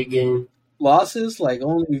in the late game. Losses, like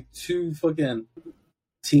only 2 fucking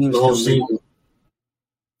teams. The whole season.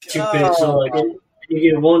 2 picks, so like you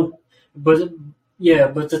get 1, but yeah.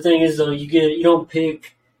 But the thing is though, you don't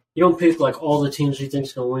pick like all the teams you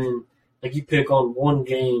think's gonna win. Like you pick on 1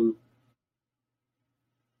 game,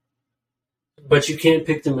 but you can't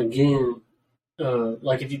pick them again.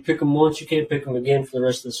 Like if you pick them once, you can't pick them again for the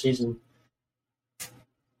rest of the season.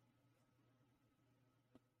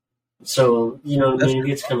 So you know what I mean. It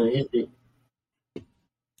gets kind of iffy.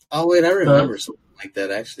 Oh wait, I remember something like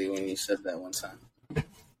that actually when you said that one time.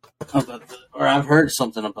 Or I've heard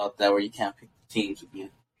something about that where you can't pick the teams again.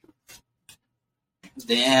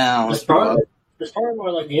 Damn, that's probably why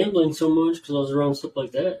I like gambling so much, because I was around stuff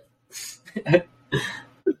like that.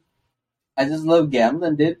 I just love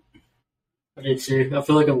gambling, dude. I did too. I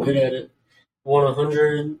feel like I'm good at it. Won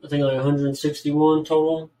 100, I think like 161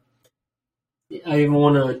 total. I even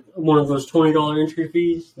won one of those $20 entry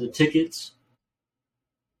fees, the tickets.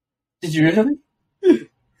 Did you really?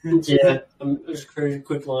 Yeah, it was a crazy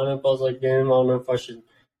quick lineup. I was like, damn, I don't know if I should.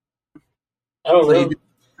 I don't know. You do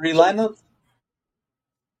free lineups?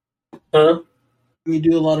 Huh? You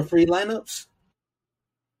do a lot of free lineups?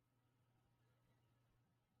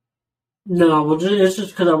 No, well, it's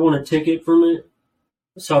just because I won a ticket from it.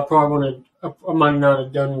 So I probably I might not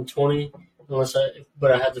have done 20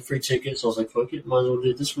 but I had the free ticket, so I was like, fuck it, might as well do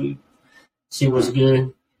it this week. See what's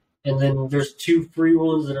good. And then there's 2 free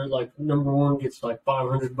ones that are like number 1 gets like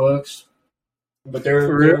 $500, but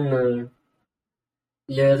they're in the,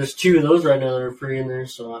 yeah. There's 2 of those right now that are free in there,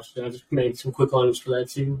 so I just made some quick lineups for that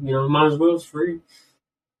too. You know, might as well. It's free.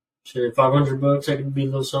 Sure, $500, I could be a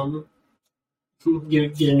little something.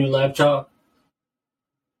 Get a new laptop.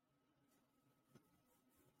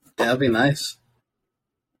 Yeah, that'd be nice.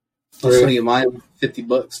 I'll sell you mine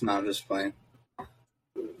 $50. No, I'm just playing.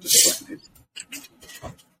 Just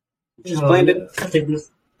playing it.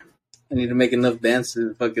 I need to make enough bands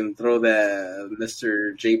to fucking throw that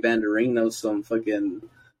Mr. J Banderino some fucking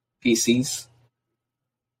PCs.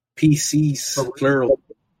 PCs,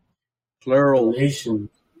 plural. Nation.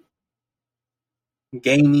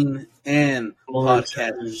 Gaming and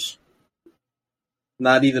podcasters.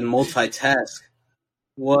 Not even multitask.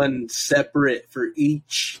 One separate for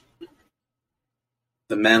each.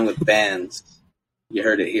 The man with bands. You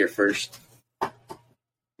heard it here first.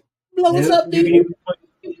 Blow us up, dude. You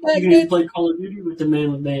can play Call of Duty with the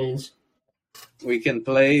man with bands. We can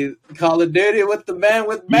play Call of Duty with the man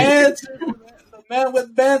with bands. The man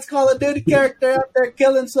with bands Call of Duty character out there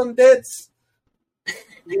killing some dudes.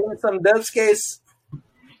 Doing some dubskis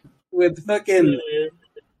with fucking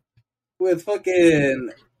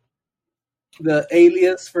the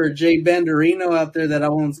alias for Jay Banderino out there that I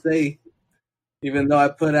won't say, even though I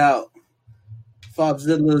put out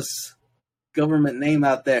Fobzilla's government name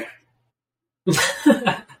out there. You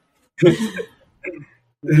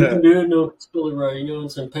can do it, no, spell it right. You know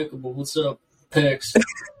it's impeccable. What's up, Pex?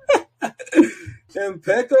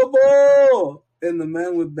 Impeccable! And the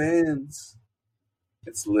man with bands.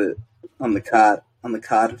 It's lit. On the COD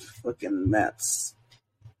fucking maps.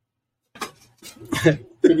 It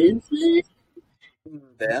is lit?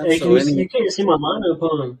 Damn, hey, so you can't see my lineup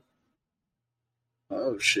on.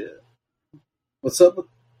 Oh shit. What's up,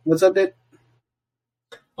 dude?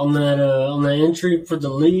 On that entry for the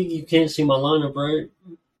league, you can't see my lineup, right?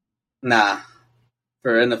 Nah.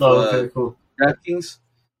 For NFL okay, cool. DraftKings?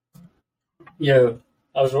 Yeah.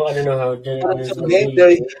 I didn't know how it did. Not until game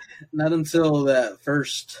day. Not until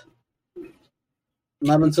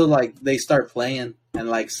not until like they start playing and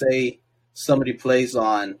like say somebody plays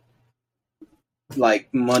on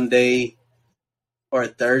like Monday or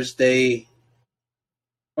Thursday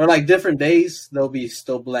or like different days, they'll be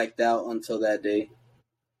still blacked out until that day.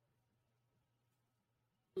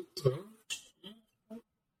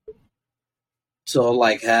 So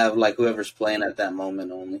like have like whoever's playing at that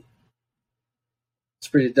moment only. It's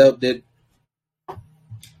pretty dope, dude.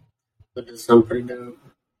 That does sound pretty dope.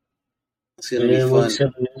 It's gonna be fun.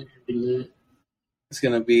 Lit. It's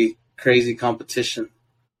gonna be crazy competition.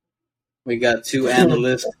 We got two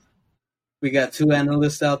analysts. We got two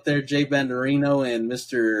analysts out there, Jay Banderino and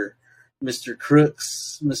Mr.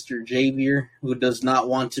 Crooks, Mr. Javier, who does not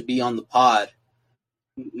want to be on the pod.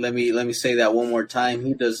 Let me say that one more time.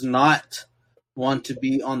 He does not want to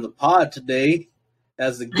be on the pod today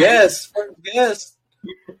as a guest. First guest.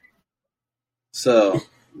 So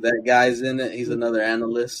that guy's in it. He's another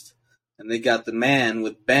analyst. And they got the man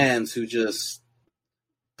with bands who just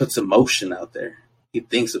puts emotion out there. He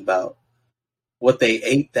thinks about what they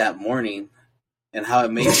ate that morning and how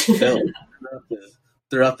it made them feel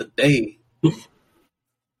throughout the day. Are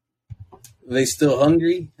they still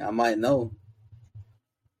hungry? I might know.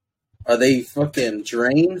 Are they fucking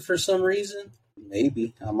drained for some reason?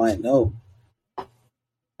 Maybe. I might know. I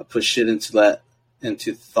put shit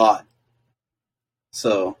into thought.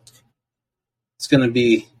 So it's gonna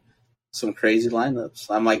be some crazy lineups.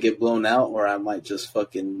 I might get blown out or I might just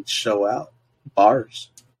fucking show out. Bars.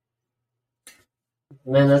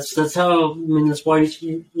 Man, that's how. I mean, that's why each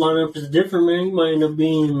lineup is different, man. You might end up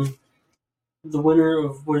being the winner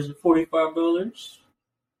of what is it, $45?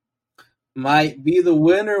 Might be the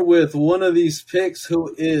winner with one of these picks.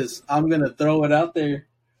 Who is? I'm gonna throw it out there.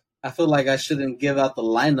 I feel like I shouldn't give out the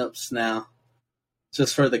lineups now,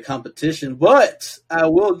 just for the competition. But I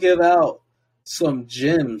will give out some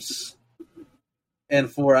gems. And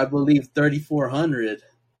for I believe 3,400,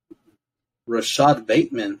 Rashad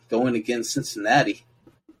Bateman going against Cincinnati.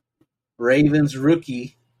 Ravens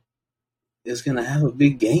rookie is going to have a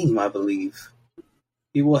big game, I believe.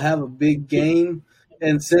 He will have a big game,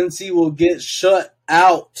 and since he will get shut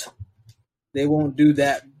out, they won't do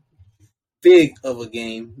that big of a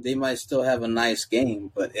game. They might still have a nice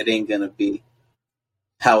game, but it ain't going to be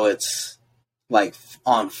how it's like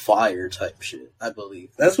on fire type shit, I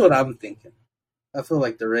believe. That's what I'm thinking. I feel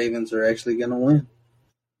like the Ravens are actually going to win.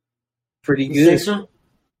 Pretty good. You think so?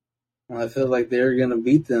 I feel like they're going to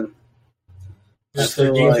beat them. Just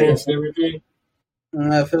their defense and everything?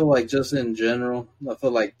 I feel like just in general, I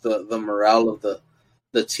feel like the morale of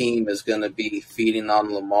the team is going to be feeding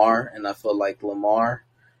on Lamar, and I feel like Lamar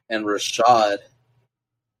and Rashad,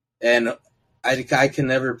 and I can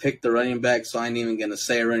never pick the running back, so I ain't even going to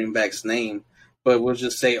say a running back's name, but we'll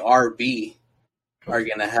just say RB are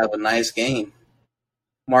going to have a nice game.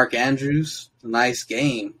 Mark Andrews, nice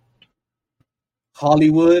game.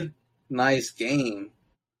 Hollywood, nice game.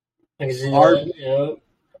 RB,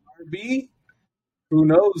 who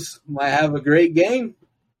knows? Might have a great game.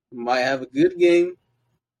 Might have a good game.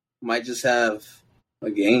 Might just have a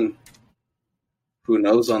game. Who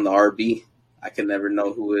knows on the RB? I can never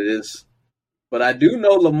know who it is. But I do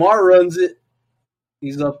know Lamar runs it.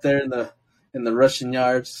 He's up there in the rushing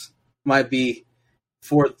yards. Might be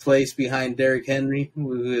fourth place behind Derrick Henry,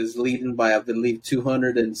 who is leading by, I believe,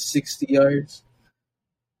 260 yards.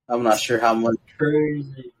 I'm not sure how much.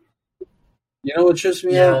 Crazy. You know what trips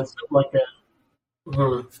me Yeah, out? something like that.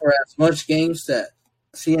 Mm-hmm. For as much games that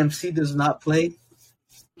CMC does not play,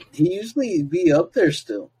 he usually be up there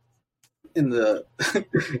still in the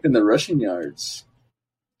in the rushing yards.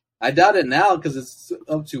 I doubt it now because it's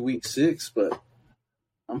up to week 6, but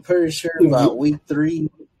I'm pretty sure about week 3,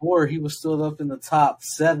 4, he was still up in the top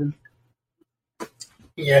 7.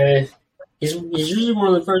 Yeah, he's usually one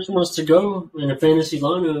of the first ones to go in a fantasy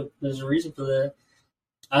lineup. There's a reason for that.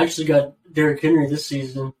 I actually got Derrick Henry this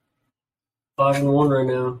season, 5-1 right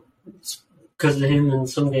now. It's because of him in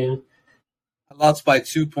some games. I lost by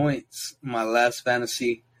 2 points in my last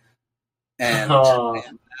fantasy, and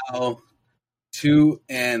now 2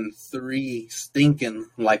 and 3 stinking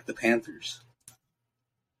like the Panthers.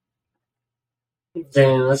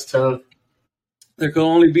 Damn, that's tough. There can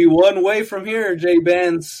only be one way from here, J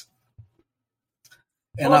Bands.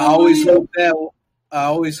 And I always hope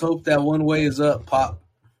that one way is up, Pop.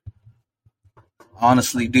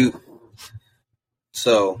 Honestly do.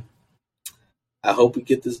 So I hope we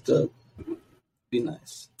get this dub. Be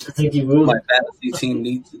nice. I think you will. My fantasy team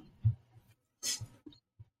needs it.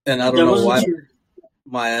 And I don't know why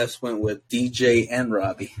my ass went with DJ and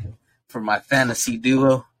Robbie for my fantasy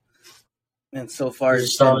duo. And so far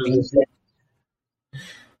it's been DJ.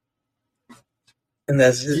 And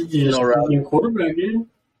that's it. You just Robbie. Your quarterback, dude.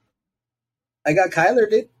 I got Kyler,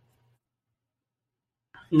 dude.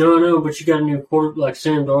 No, but you got a new quarter, like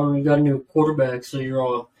Sam Darnold, you got a new quarterback, so you're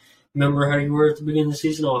all, remember how you were at the beginning of the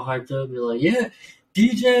season, all hyped up, you're like, yeah,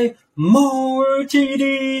 DJ, more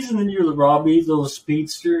TDs, and then you're the Robbie, little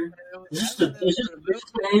speedster. It's just yeah, that's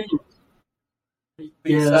what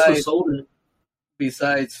Besides, sold it.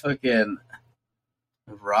 besides fucking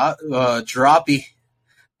Droppy,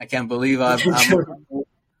 I can't believe I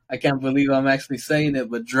can't believe I'm actually saying it,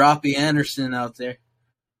 but Droppy Anderson out there.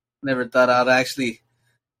 Never thought I'd actually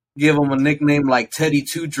give him a nickname like Teddy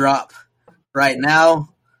Two Drop. Right now,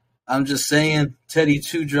 I'm just saying Teddy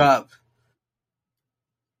Two Drop.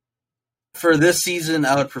 For this season,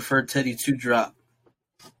 I would prefer Teddy Two Drop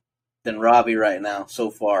than Robbie right now.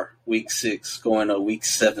 So far, week 6 going to week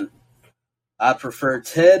 7. I prefer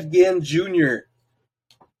Ted Ginn Jr.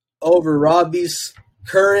 over Robbie's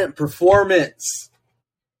current performance.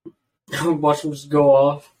 Watch him just go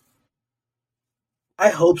off. I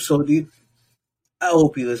hope so, dude. I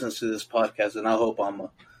hope he listens to this podcast, and I hope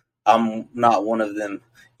I'm not one of them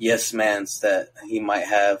yes mans that he might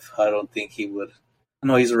have. I don't think he would. I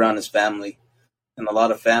know he's around his family, and a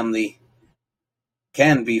lot of family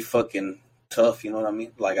can be fucking tough. You know what I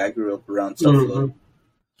mean? Like I grew up around tough love,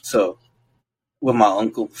 so with my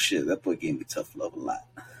uncle, shit, that boy gave me tough love a lot,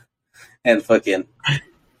 and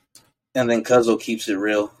then Cuzzo keeps it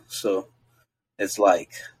real. So it's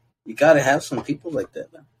like you gotta have some people like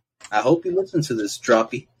that, man. I hope he listens to this,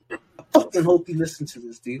 Droppy. I fucking hope he listens to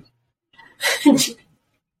this, dude. You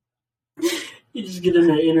just get in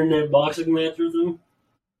an internet boxing match with him?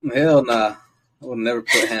 Hell nah. I would never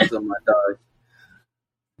put hands on my dog.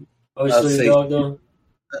 Oh, he's still your dog, though?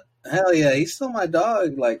 Hell yeah, he's still my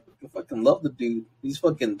dog. Like, I fucking love the dude. He's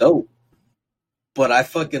fucking dope. But I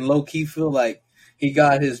fucking low-key feel like he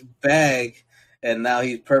got his bag, and now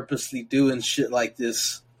he's purposely doing shit like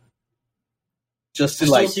this. Just to,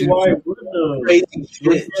 like, do crazy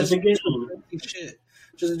shit. Just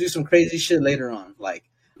to do some crazy shit later on. Like,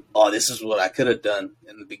 oh, this is what I could have done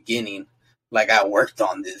in the beginning. Like, I worked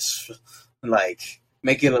on this. Like,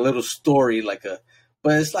 make it a little story,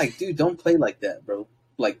 but it's like, dude, don't play like that, bro.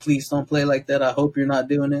 Like, please don't play like that. I hope you're not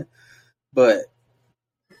doing it. But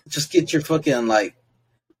just get your fucking, like,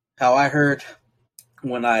 how I heard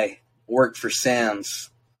when I worked for Sam's,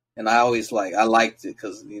 and I always, I liked it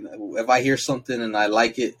because, you know, if I hear something and I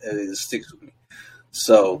like it, it sticks with me.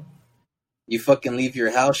 So you fucking leave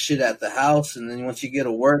your house shit at the house, and then once you get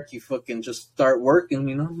to work, you fucking just start working,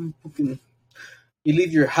 you know? You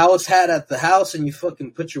leave your house hat at the house, and you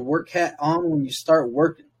fucking put your work hat on when you start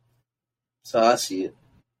working. So I see it.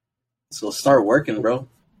 So start working, bro.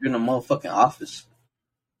 You're in a motherfucking office.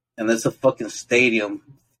 And it's a fucking stadium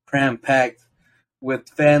cram-packed with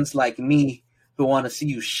fans like me who want to see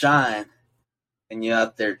you shine. And you're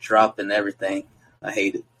out there dropping everything. I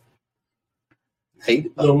hate it. Hate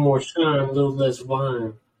it. A little more shine, a little less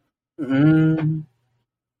wine.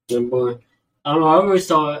 Yeah, boy. I don't know. I always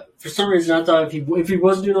thought, for some reason, I thought if he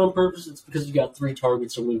was doing it on purpose, it's because he got 3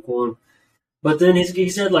 targets in week 1. But then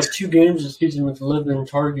he's had like 2 games this season with 11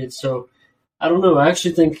 targets. So I don't know. I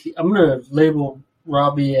actually think I'm going to label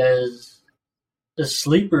Robbie as a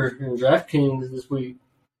sleeper in DraftKings this week.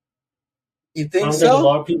 You think I don't so? think a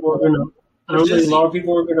lot of people are going to. I don't think a lot of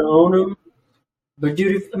people are going to own him. But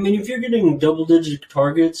dude, if you're getting double-digit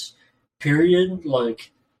targets, period,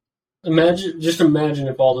 like. Imagine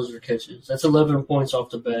if all those are catches. That's 11 points off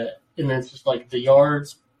the bat, and that's just like the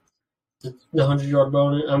yards, the 100-yard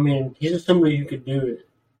bonus. I mean, he's just somebody who could do it.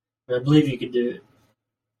 And I believe he could do it.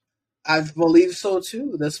 I believe so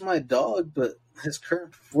too. That's my dog, but his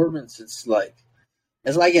current performance, it's like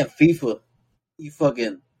in FIFA. You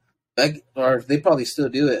fucking, or they probably still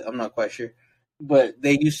do it. I'm not quite sure, but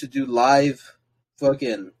they used to do live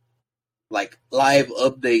updates.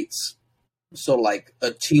 So, like,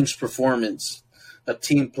 a team's performance, a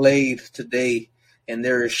team played today, and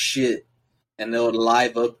there is shit, and they'll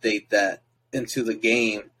live update that into the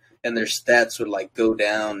game, and their stats would, like, go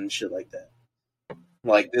down and shit like that.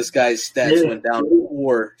 Like, this guy's stats went down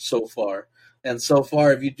 4 so far. And so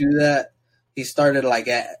far, if you do that, he started, like,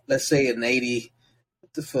 at, let's say, an 80,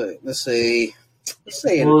 what the fuck? Let's say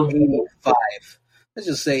an 85. Let's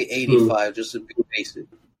just say 85, just to be basic.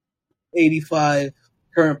 85.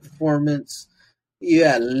 Current performance, you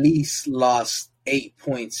at least lost 8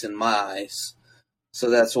 points in my eyes. So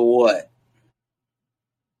that's what?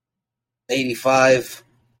 85,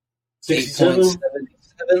 8 points,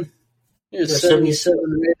 77? You're 77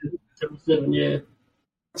 rated. 77, yeah.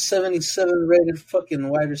 77 rated fucking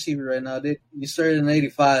wide receiver right now, dude. You started in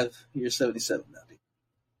 85, you're 77 now, dude.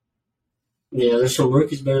 Yeah, there's some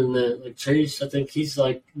rookies better than that. Like Chase, I think he's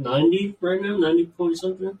like 90 right now, 90 point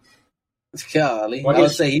something. Golly. Well, I I would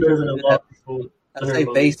guess say it's better than a lot of people. I'd But say never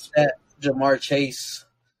mind. base that Jamar Chase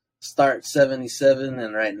start 77,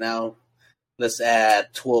 and right now let's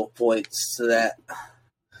add 12 points to that.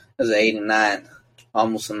 That's an 89,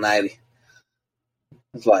 almost a 90.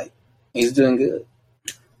 It's like he's doing good.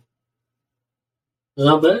 It's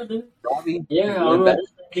not bad, dude. Robbie Yeah, I don't went know. I back.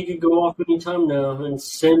 just think he could go off any time now, and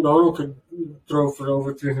Sam Darnold could throw for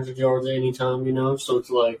over 300 yards at any time, you know? So it's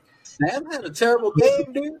like, Sam had a terrible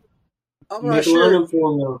game, dude. I'm not make a sure. lineup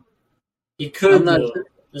for him, though. He I'm could, not though. sure.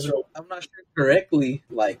 That's right. I'm not sure correctly,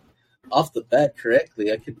 like off the bat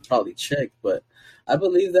correctly. I could probably check, but I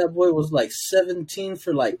believe that boy was like 17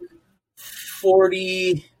 for like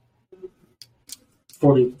 40.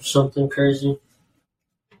 40 something crazy.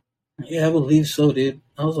 Yeah, I believe so, dude.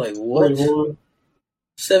 I was like, what? 41.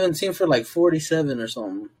 17 for like 47 or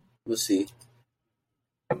something. Let's see.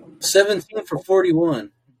 17 for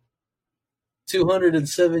 41.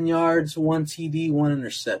 207 yards, 1 TD, 1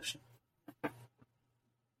 interception.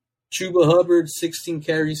 Chuba Hubbard, 16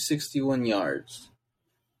 carries, 61 yards.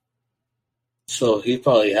 So he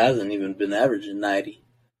probably hasn't even been averaging 90.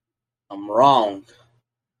 I'm wrong.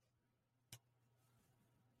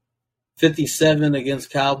 57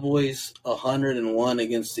 against Cowboys, 101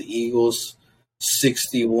 against the Eagles,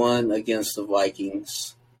 61 against the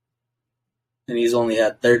Vikings. And he's only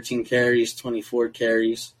had 13 carries, 24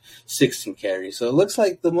 carries, 16 carries. So it looks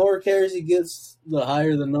like the more carries he gets, the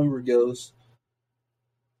higher the number goes.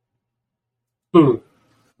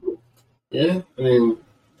 Yeah, I mean,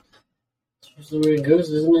 that's the way it goes,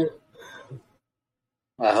 isn't it?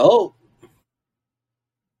 I hope.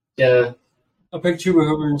 Yeah. I picked Chuba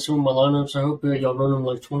Hubbard in some of my lineups. I hope y'all run him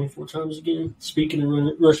like 24 times again. Speaking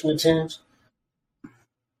of rushing attempts,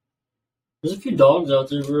 there's a few dogs out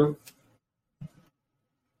there, bro.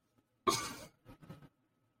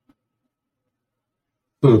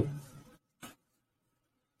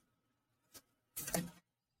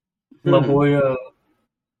 My boy,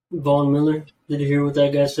 Vaughn Miller. Did you hear what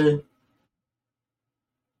that guy said?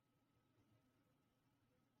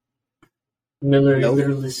 Miller Nope.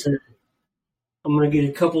 literally said, "I'm gonna get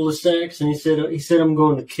a couple of sacks," and he said I'm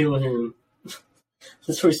going to kill him.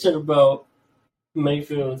 That's what he said about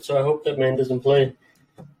Mayfield. So I hope that man doesn't play.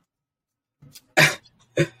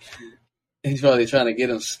 He's probably trying to get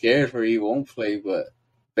him scared where he won't play, but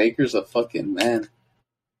Baker's a fucking man.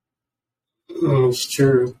 It's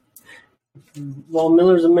true. Vaughn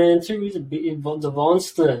Miller's a man too. He's the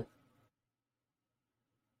monster.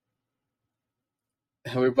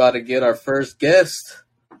 And we're about to get our first guest.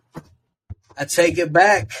 I take it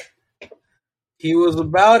back. He was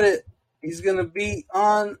about it. He's going to be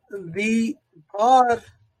on the pod.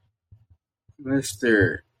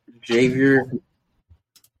 Mr. Javier,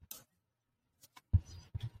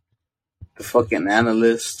 the fucking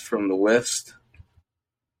analyst from the West.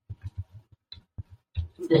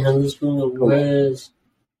 Analyst from the West.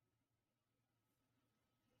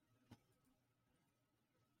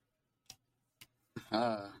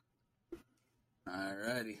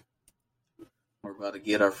 Alrighty. We're about to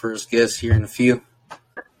get our first guest here in a few.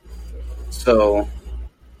 So,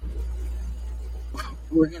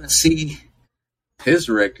 we're going to see his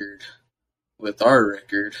record with our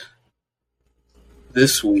record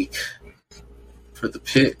this week for the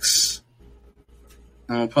picks.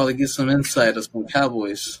 And we'll probably get some insight of some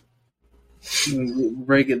Cowboys.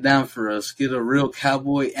 Break it down for us. Get a real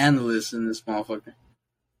Cowboy analyst in this motherfucker.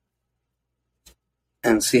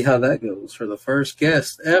 And see how that goes for the first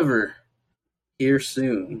guest ever here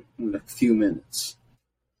soon in a few minutes.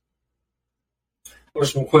 What are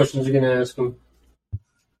some questions you're gonna ask him?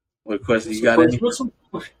 What questions you got?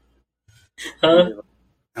 Huh?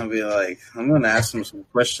 I'll be like, I'm going to ask him some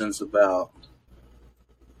questions about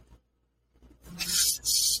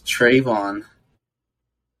Trayvon.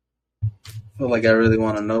 I feel like I really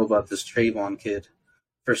want to know about this Trayvon kid.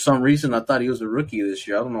 For some reason, I thought he was a rookie this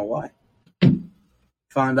year. I don't know why.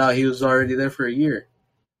 Found out he was already there for a year.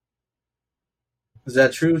 Is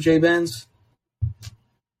that true, J-Benz?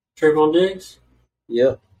 Trayvon Diggs?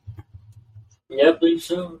 Yep. Yeah, I believe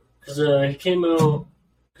so. Because he came out,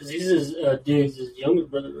 because he's Diggs' younger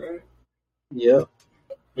brother, right? Yep.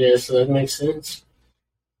 Yeah, so that makes sense.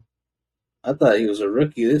 I thought he was a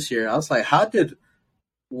rookie this year. I was like, how did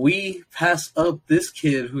we pass up this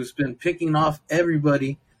kid who's been picking off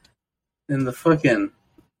everybody in the fucking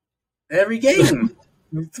every game?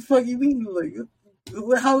 What the fuck you mean? Like,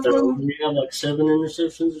 how We have like 7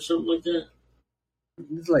 interceptions or something like that.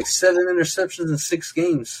 It's like 7 interceptions in 6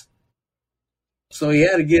 games. So he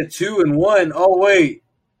had to get 2 and 1. Oh wait,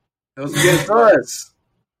 that was against us.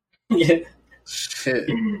 Yeah. Shit.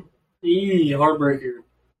 Heartbreaker.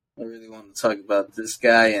 I really want to talk about this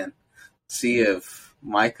guy and see if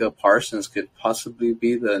Micah Parsons could possibly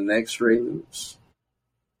be the next Ray Lewis.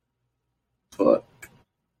 Fuck.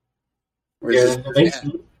 Where's Yeah, I think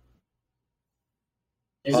so.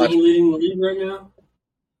 Isn't he leading the league right now?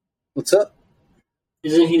 What's up?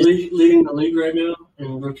 Isn't he leading the league right now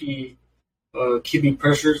in rookie QB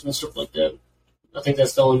pressures and stuff like that? I think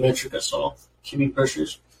that's the only metric I saw. QB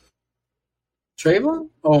pressures. Trayvon?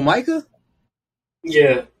 Oh, Micah?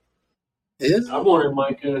 Yeah. Is? I wanted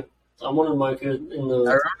Micah in the.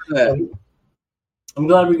 I remember that. I'm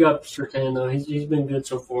glad we got Surtain though. He's been good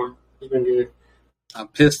so far. He's been good. I'm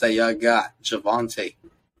pissed that y'all got Javonte.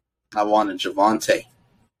 I wanted Javonte.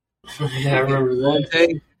 Yeah, I remember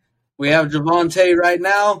that. We have Javonte right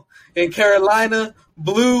now in Carolina,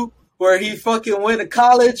 blue, where he fucking went to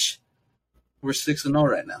college. We're 6-0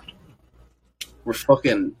 right now. We're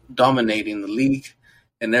fucking dominating the league,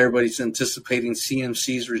 and everybody's anticipating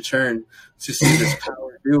CMC's return to see this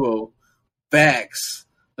power duo, backs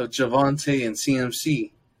of Javonte and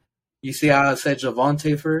CMC. You see how I said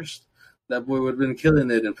Javonte first? That boy would have been killing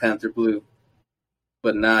it in Panther Blue.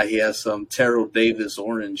 But now he has some Terrell Davis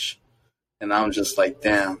orange. And I'm just like,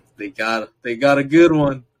 damn, they got a good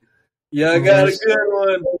one. Yeah, I got a good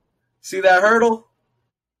one. See that hurdle?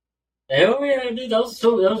 Hell yeah, dude. That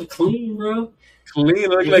was clean, bro. Clean.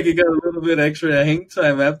 Looked like he got a little bit extra hang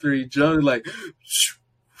time after he jumped. Like,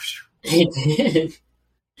 he did.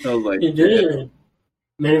 I was like, he did.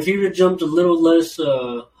 Man, if he would have jumped a little less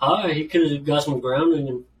high, he could have got some grounding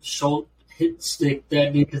and hit stick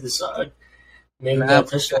that deep to the side. Maybe got a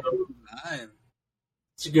touchdown.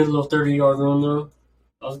 It's a good little 30-yard run, though.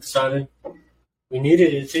 I was excited. We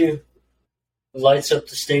needed it, too. It lights up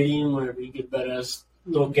the stadium whenever you get a badass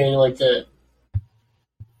little game like that.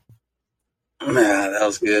 Man, that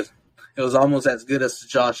was good. It was almost as good as the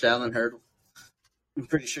Josh Allen hurdle. I'm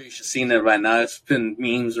pretty sure you should have seen it by now. It's been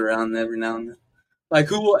memes around every now and then. Like,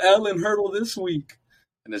 who will Allen hurdle this week?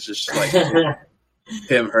 And it's just like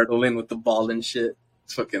him hurdling with the ball and shit.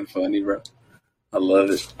 It's fucking funny, bro. I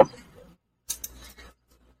love it.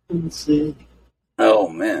 Let's see. Oh,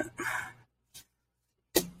 man.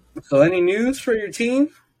 So, any news for your team?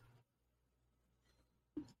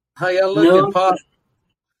 How y'all looking, Pop?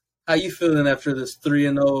 How you feeling after this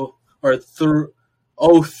 3-0 or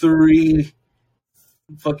 0-3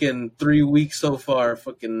 fucking 3 weeks so far?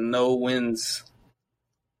 Fucking no wins.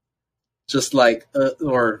 Just like,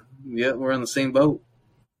 we're on the same boat.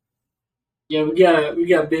 Yeah, we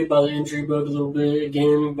got bit by the injury bug a little bit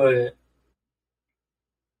again, but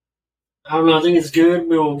I don't know. I think it's good.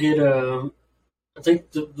 We'll get I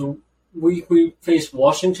think the week we face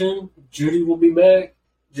Washington, Judy will be back,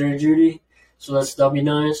 Jerry Judy. So that'll be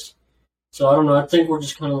nice. So I don't know. I think we're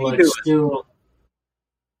just kind of like still.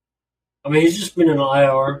 I mean, he's just been in an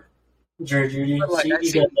IR, Jerry Judy.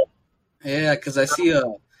 Yeah, because I see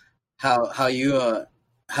how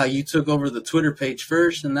you took over the Twitter page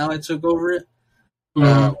first, and now I took over it.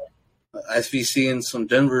 Mm-hmm. I be seeing some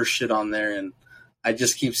Denver shit on there, and I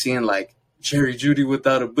just keep seeing like Jerry Judy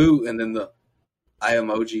without a boot, and then the eye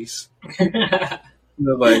emojis. They're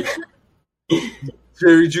like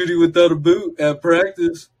Jerry Judy without a boot at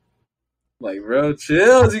practice. Like, bro,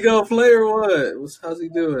 chill. Is he gonna play or what? How's he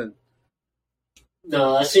doing?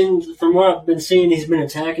 No, from what I've been seeing, he's been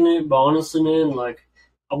attacking it. But honestly, man, like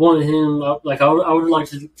I wanted him. I would like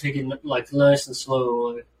to take it like nice and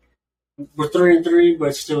slow. Like, we're 3-3, but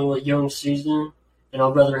it's still a young season, and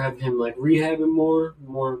I'd rather have him like rehab it more.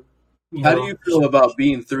 How do you feel about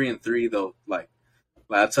being 3-3 though? Like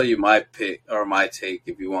I'll tell you my pick or my take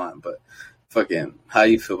if you want, but fucking, how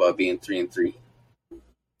do you feel about being 3-3?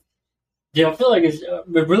 Yeah, I feel like it's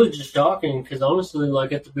really just shocking because honestly,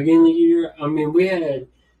 like at the beginning of the year, I mean, we had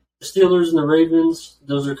the Steelers and the Ravens.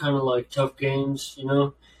 Those are kind of like tough games, you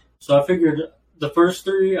know. So I figured the first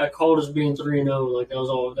three I called as being 3-0, like that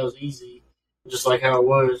was easy, just like how it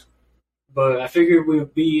was. But I figured we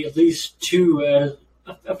would be at least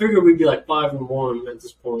I figured we'd be like 5-1 at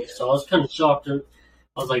this point. So I was kind of shocked. I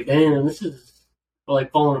was like, damn, this is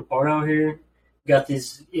like falling apart out here. Got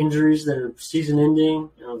these injuries that are season ending,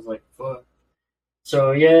 and I was like, fuck.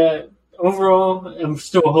 So yeah, overall, I'm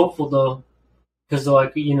still hopeful though, because like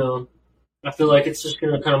I feel like it's just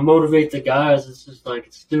gonna kind of motivate the guys. It's just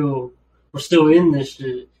like we're still in this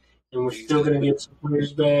shit, and we're still gonna get some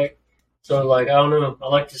players back. So like I don't know, I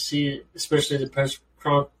like to see it, especially the press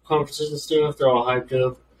conferences and stuff. They're all hyped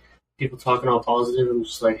up, people talking all positive. I'm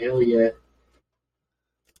just like, hell yeah.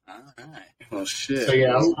 All right. Well, shit. So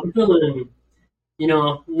yeah, I'm feeling.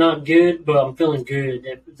 Not good, but I'm feeling good,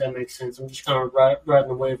 if that makes sense. I'm just kind of riding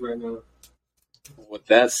the wave right now. With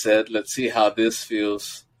that said, let's see how this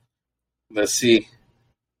feels Let's see.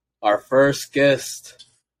 Our first guest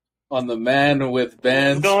on the Man with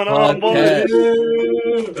Bands What's going on, boys?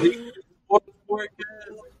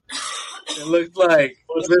 podcast. It looks like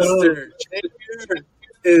What's Mr.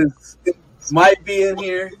 Javier might be in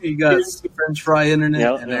here. He got French fry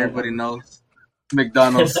internet, and everybody knows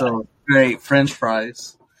McDonald's sells great French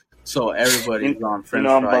fries. So everybody's on French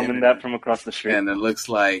fry. I'm bumming internet. that from across the street. And it looks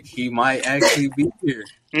like he might actually be here.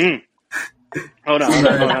 Hold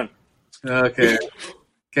on. Okay.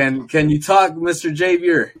 Can you talk, Mr.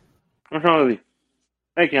 Javier? What's wrong with you?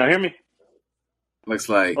 Hey, can y'all hear me? Looks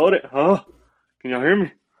like. Hold it. Oh, can y'all hear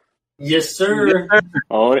me? Yes, sir.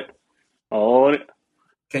 Hold it.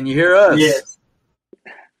 Can you hear us? Yes.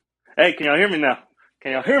 Hey, can y'all hear me now?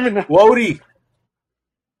 Wody.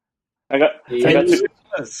 I got two.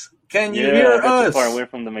 Can you hear I got us? too far away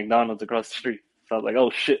from the McDonald's across the street. So I was like,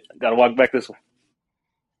 oh shit, gotta walk back this way.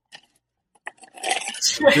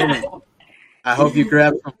 I hope you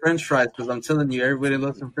grab some French fries because I'm telling you, everybody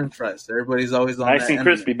loves some French fries. Everybody's always on nice that. And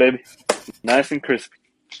crispy, baby. Nice and crispy.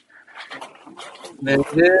 There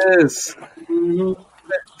it is.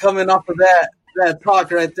 Coming off of that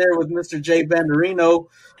talk right there with Mr. Jay Banderino.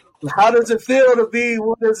 How does it feel to be,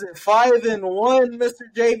 5-1, Mr.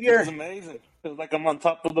 Javier? It's amazing. Feels like I'm on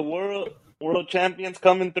top of the world champions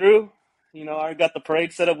coming through. You know, I got the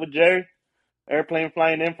parade set up with Jerry. Airplane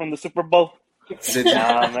flying in from the Super Bowl.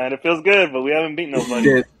 Man, it feels good, but we haven't beat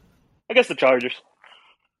nobody. I guess the Chargers.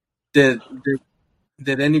 Did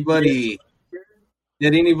anybody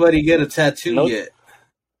get a tattoo yet?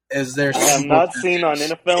 Is there? I have not seen on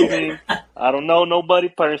NFL team. I don't know nobody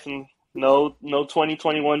personally. No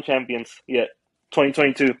 2021 champions yet.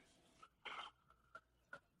 2022.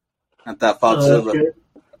 I thought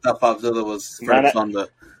Popzilla was first on the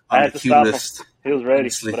queue list. He was ready,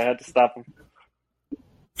 but I had to stop him.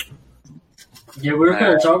 Yeah, we were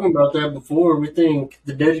kind of talking about that before. We think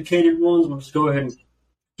the dedicated ones will just go ahead and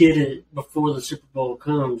get it before the Super Bowl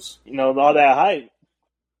comes. You know, all that hype.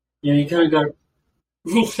 Yeah, you kind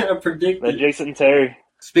of predict that. Jason Terry.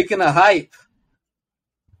 Speaking of hype,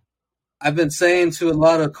 I've been saying to a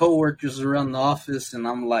lot of coworkers around the office, and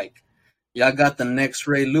I'm like, y'all got the next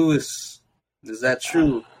Ray Lewis. Is that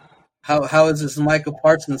true? How is this Michael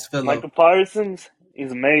Parsons fellow? Michael Parsons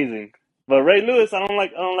is amazing. But Ray Lewis, I don't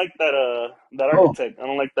like that architect. I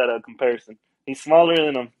don't like that comparison. He's smaller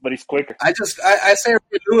than him, but he's quicker. I say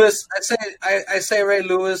Ray Lewis. I say Ray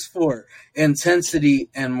Lewis for intensity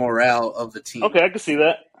and morale of the team. Okay, I can see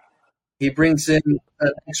that. He brings in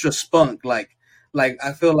an extra spunk. Like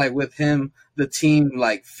I feel like with him, the team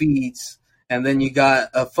like feeds, and then you got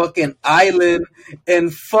a fucking island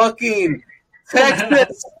in fucking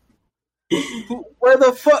Texas. Where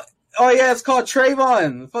the fuck? Oh, yeah, it's called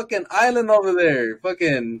Trayvon. Fucking island over there.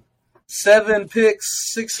 Fucking 7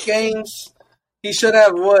 picks, 6 games. He should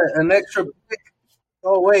have, an extra pick?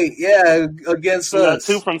 Oh, wait, yeah, against us.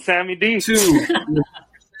 2 from Sammy D. 2.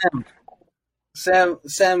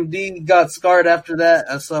 Sam D got scarred after that.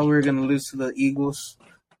 I saw we were going to lose to the Eagles.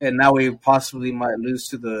 And now we possibly might lose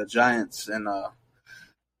to the Giants. And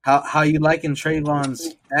how you liking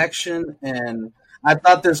Trayvon's action? And I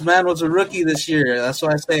thought this man was a rookie this year. That's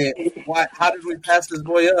why I say, how did we pass this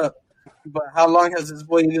boy up? But how long has this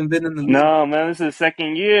boy even been in the league? No, man, this is his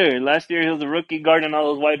second year. Last year he was a rookie guarding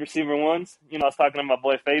all those wide receiver ones. You know, I was talking to my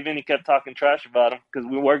boy Fabian. He kept talking trash about him because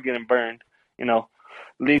we were getting burned. You know,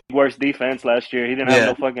 league worst defense last year. He didn't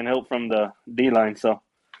have no fucking help from the D-line. So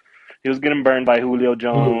he was getting burned by Julio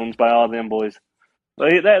Jones, by all them boys.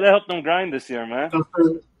 But that helped him grind this year, man.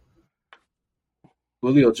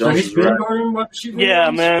 Julio Jones. Yeah,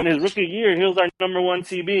 man. His rookie year, he was our number 1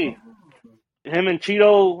 CB. Him and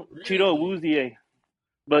Cheeto Awuzie.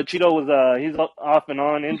 But Cheeto was he's off and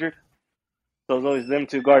on injured. So it was always them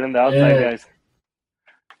two guarding the outside guys.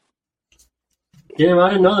 Damn, I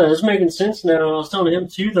didn't know that. It's making sense now. I was telling him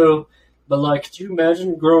too, though. But like, could you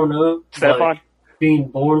imagine growing up, Stephon being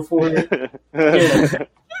born for it? Yeah,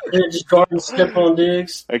 just guarding Stephon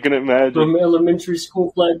Diggs. I can imagine from elementary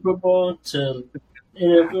school flag football to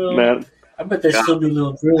NFL. Man. I bet they still do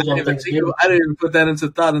little drills on Thanksgiving. I didn't even put that into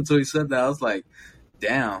thought until he said that. I was like,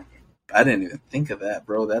 damn, I didn't even think of that,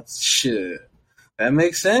 bro. That's shit. That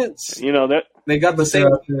makes sense. You know, that they got the same.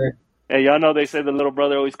 Hey, y'all know they say the little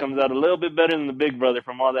brother always comes out a little bit better than the big brother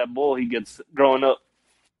from all that bull he gets growing up.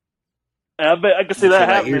 And I bet I can see that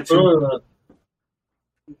happening too.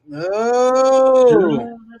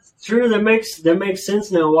 Oh, that's true. That makes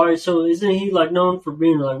sense now. Why? So isn't he like known for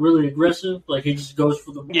being like really aggressive? Like he just goes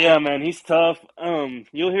for the ball? Yeah, man, he's tough.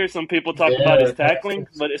 You'll hear some people talk about his tackling,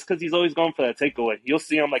 but it's because he's always going for that takeaway. You'll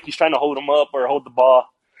see him like he's trying to hold him up or hold the ball,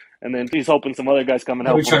 and then he's hoping some other guys come and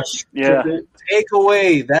Are we help trying him. to strip Yeah. it? Take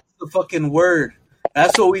away. That's the fucking word.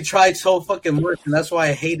 That's what we tried so fucking much, and that's why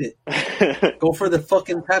I hate it. Go for the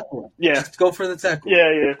fucking tackle. Yeah. Just go for the tackle.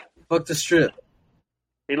 Yeah. Fuck the strip.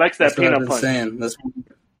 He likes that That's what I've peanut been punch. saying. That's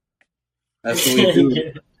what we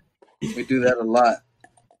do. We do that a lot,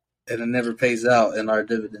 and it never pays out in our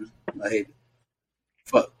dividend. I hate it.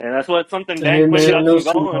 Fuck. And that's what something Hey, Dan Quinn man, got no you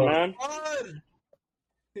going, super. man.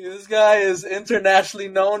 This guy is internationally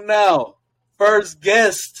known now. First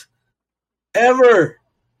guest ever.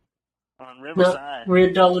 On No, Riverside.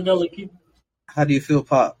 we're dollar keep. How do you feel,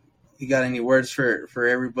 Pop? You got any words for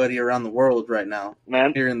everybody around the world right now?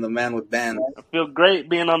 Man, Hearing the man with bands. I feel great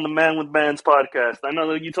being on the Man with Bands podcast. I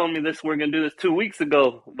know that you told me we're going to do this 2 weeks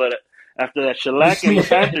ago, but after that shellacking the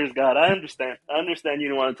Panthers got, I understand. I understand you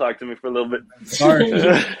didn't want to talk to me for a little bit. Sorry.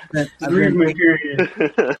 Bereavement period.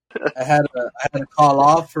 I had to call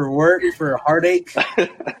off for work for a heartache,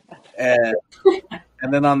 and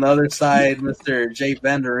then on the other side, Mr. Jay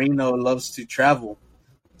Banderino loves to travel,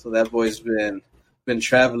 so that boy's been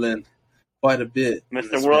traveling quite a bit.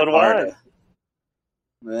 Mr. Worldwide.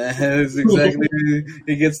 That's exactly.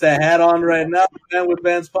 He gets that hat on right now, Man with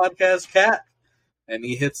Bands podcast cap, and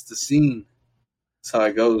he hits the scene. That's how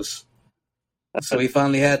it goes. So we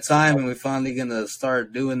finally had time, and we're finally gonna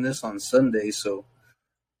start doing this on Sunday. So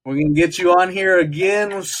we're gonna get you on here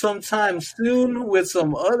again sometime soon with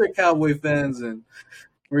some other Cowboy fans, and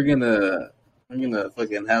we're gonna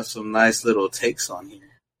fucking have some nice little takes on here.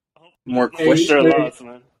 More questions. Sure loss,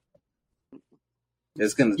 man.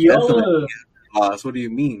 It's gonna Y'all, definitely get lost. What do you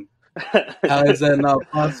mean? How is that not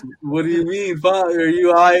possible? What do you mean, Bob? Are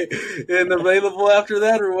you and available after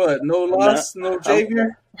that, or what? No loss, no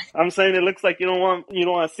Javier. I'm saying it looks like you don't want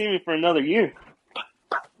to see me for another year.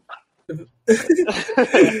 Yeah,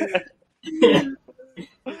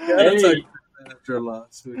 that's Hey. after a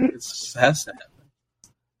loss. It has to happen.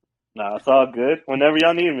 Nah, it's all good. Whenever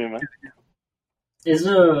y'all need me, man.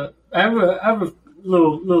 I have a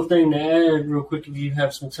little thing to add real quick if you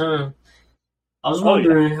have some time. I was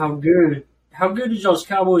wondering how good is y'all's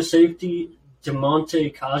Cowboy safety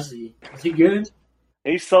Demonte Kazi? Is he good?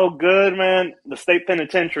 He's so good, man. The state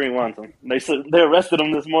penitentiary wants him. They arrested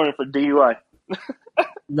him this morning for DUI.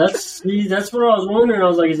 That's what I was wondering. I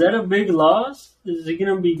was like, is that a big loss? Is he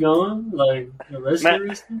gonna be gone? Like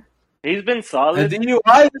arrested? He's been A solid. DUI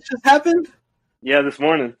that just happened? Yeah, this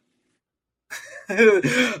morning.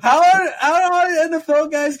 How are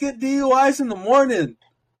NFL guys get DUIs in the morning?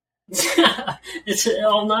 It's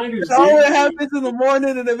all nighters. It's always happens in the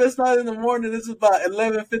morning, and if it's not in the morning, it's about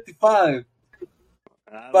 11:55.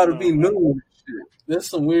 About to be noon. There's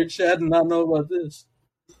some weird shit. I did not know about this.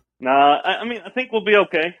 Nah, I mean, I think we'll be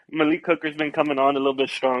okay. Malik Hooker's been coming on a little bit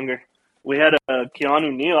stronger. We had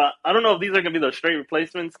Keanu Neal. I don't know if these are going to be the straight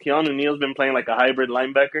replacements. Keanu Neal's been playing like a hybrid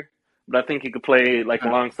linebacker, but I think he could play like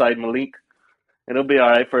alongside Malik. And it'll be all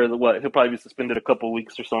right for he'll probably be suspended a couple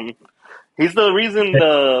weeks or something. He's the reason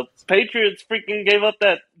the Patriots freaking gave up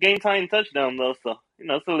that game-tying touchdown, though. So,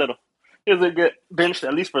 it's a little. He'll get benched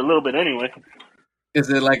at least for a little bit anyway. Is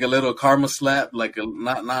it like a little karma slap? Like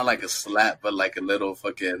not like a slap, but like a little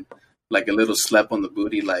slap on the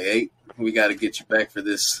booty. Like, hey, we got to get you back for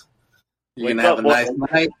this. You're gonna have a nice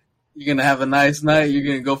night. You're gonna have a nice night. You're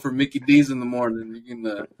gonna go for Mickey D's in the morning. You're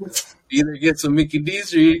gonna either get some Mickey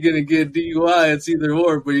D's or you're gonna get DUI. It's either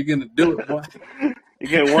or, but you're gonna do it. Boy. You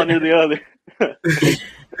get one or the other.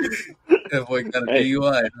 That boy got a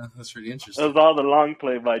DUI. That's pretty interesting. That was all the long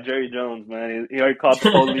play by Jerry Jones, man. He already called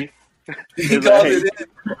the police. He called it in.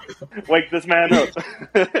 Wake this man up.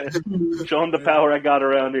 Show him the power I got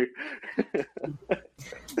around here.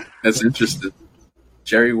 That's interesting.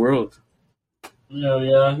 Jerry World.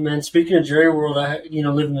 Yeah, man. Speaking of Jerry World,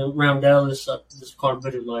 living around Dallas, there's quite a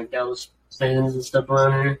bit of like Dallas fans and stuff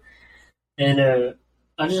around here, and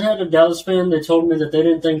I just had a Dallas fan. They told me that they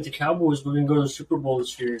didn't think the Cowboys were going to go to the Super Bowl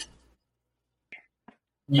this year.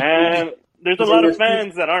 And there's a lot of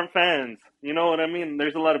fans that aren't fans. You know what I mean?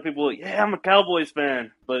 There's a lot of people, I'm a Cowboys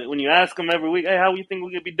fan. But when you ask them every week, hey, how do you think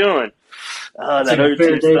we could be doing? That like hurts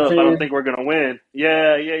your stuff. fan. I don't think we're going to win.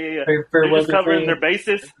 Yeah. They're just covering their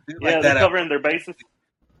bases. They're covering their bases.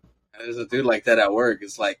 There's a dude like that at work.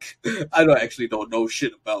 It's like, I don't know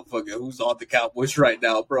shit about fucking who's on the Cowboys right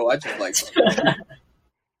now, bro. I just like,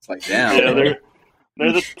 it's like, damn. Yeah,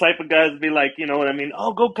 they're the type of guys to be like, you know what I mean?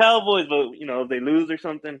 Oh, go Cowboys. But, if they lose or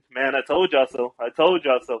something, man, I told y'all so.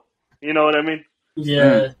 You know what I mean?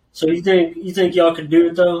 Yeah. So you think y'all could do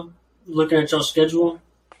it, though, looking at y'all's schedule?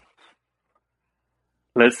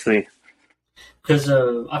 Let's see. Because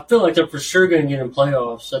I feel like they're for sure going to get in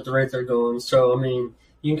playoffs at the rate they're going. So, I mean,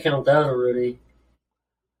 you can count that already.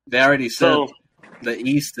 They already said So the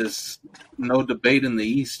East is no debate in the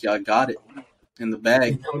East. Y'all got it in the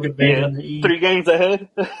bag. No debate yeah, in the East. 3 games ahead.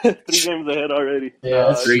 3 games ahead already. Yeah,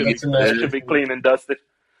 that's, Three that's a games nice ahead. It should be picture. clean and dusted.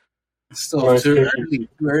 It's still Nice too picture.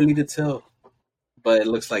 early to tell. But it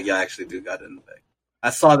looks like y'all actually do got it in the bag. I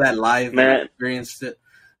saw that live and Man. experienced it.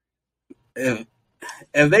 If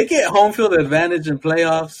they get home field advantage in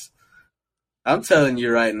playoffs, I'm telling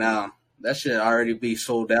you right now, that should already be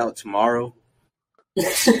sold out tomorrow. And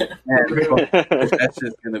that's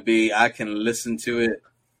just gonna be. I can listen to it,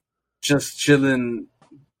 just chilling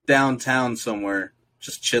downtown somewhere,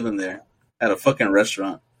 just chilling there at a fucking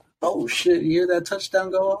restaurant. Oh shit! You hear that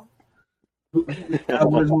touchdown go off?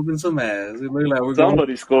 Cowboys moving some ass. It looked like we're going.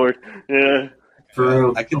 Somebody scored. Yeah. For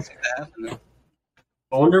real. I can see that happening.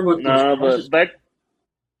 I wonder what Nah, but back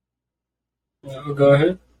Go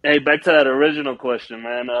ahead. Hey, back to that original question,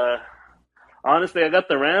 man. Honestly, I got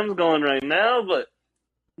the Rams going right now, but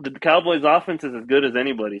the Cowboys' offense is as good as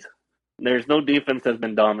anybody's. There's no defense that's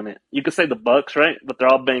been dominant. You could say the Bucks, right? But they're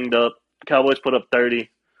all banged up. The Cowboys put up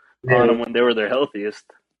 30 on them when they were their healthiest.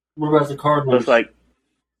 What about the So Cardinals? it's like,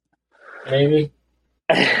 maybe.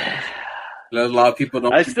 A lot of people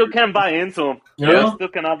don't. I still can't buy into them. No? I still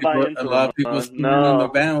cannot buy into them. A lot of people still on the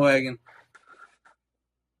bandwagon.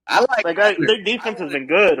 I like their defense has been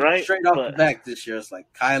good, right? Straight off the back this year, it's like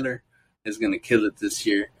Kyler is going to kill it this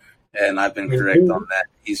year, and I've been correct on that.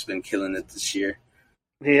 He's been killing it this year.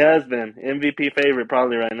 He has been MVP favorite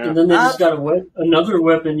probably right now. And then they just got another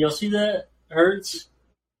weapon. Y'all see that? Hurts.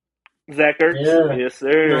 Zach Ertz. Yeah. Yes,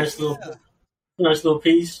 sir. Nice little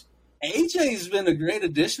piece. AJ's been a great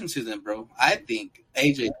addition to them, bro. I think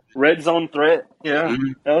AJ red zone threat. Yeah.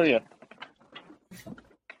 Mm-hmm. Hell yeah.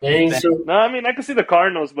 Dang, so No, I mean I can see the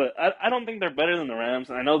Cardinals, but I don't think they're better than the Rams.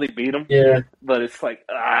 I know they beat them. Yeah. But it's like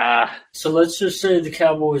So let's just say the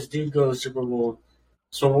Cowboys do go Super Bowl.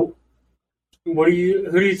 So who do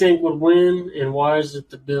you think would win, and why is it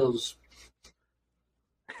the Bills?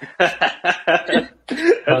 That's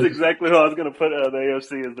exactly who I was going to put on the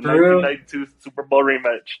AFC is the 1992 Super Bowl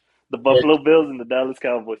rematch. The Buffalo Bills and the Dallas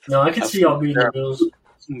Cowboys. No, I can see y'all beating the Bills.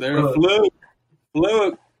 They're a fluke.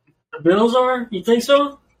 The Bills are? You think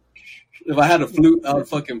so? If I had a flute, I would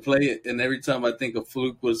fucking play it. And every time I think a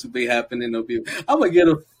fluke was to be happening, it'll be, I'm going to get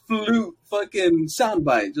a flute fucking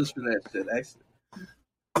soundbite just for that shit, actually.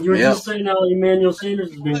 You were just saying how Emmanuel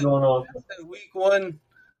Sanders has been going on. Week 1,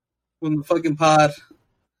 when the fucking pod,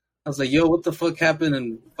 I was like, yo, what the fuck happened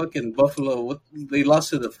in fucking Buffalo? They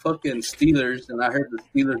lost to the fucking Steelers, and I heard the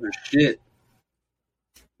Steelers are shit.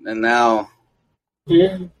 And now...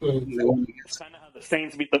 Yeah. It's kind of how the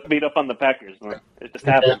Saints beat up on the Packers. Man. It just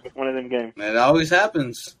happened. One of them games. It always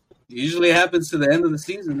happens. Usually it happens to the end of the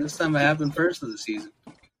season. This time it happened first of the season.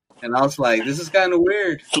 And I was like, this is kind of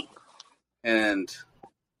weird. And...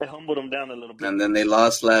 They humbled them down a little bit. And then they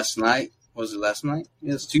lost last night. Was it last night?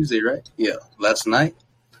 Yeah, it's Tuesday, right? Yeah, last night.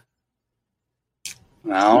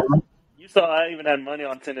 I don't know. You saw I even had money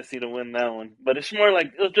on Tennessee to win that one. But it's more like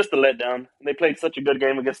it was just a letdown. They played such a good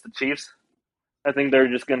game against the Chiefs. I think they're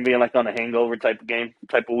just going to be like on a hangover type of game,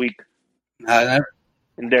 type of week.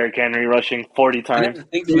 And Derrick Henry rushing 40 times. I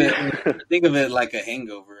never think of it like a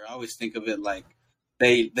hangover. I always think of it like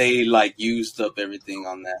they like used up everything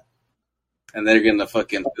on that. And they're going to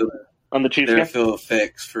fucking on the Chiefs game? feel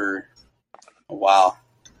effects for a while.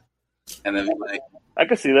 And then like I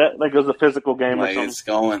could see that. Like it was a physical game like or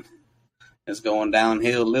something. It's going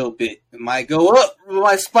downhill a little bit. It might go up. It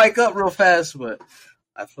might spike up real fast, but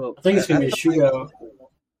I think it's going to be a shootout.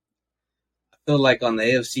 I feel like on the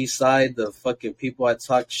AFC side, the fucking people I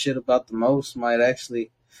talk shit about the most might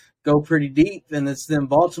actually go pretty deep, and it's them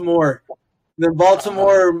Baltimore.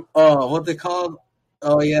 What they called?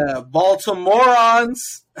 Oh yeah,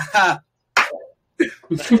 Baltimoreans. I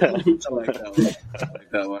like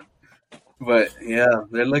that one. But yeah,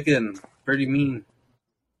 they're looking pretty mean.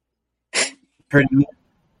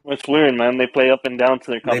 It's weird, man. They play up and down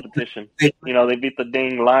to their competition. They beat the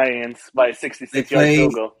dang Lions by a 66-yard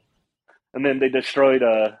field goal, and then they destroyed.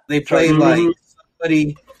 They play like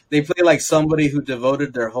somebody. They play like somebody who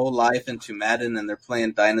devoted their whole life into Madden, and they're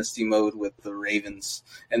playing Dynasty mode with the Ravens,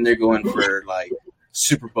 and they're going for like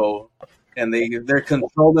Super Bowl, and they're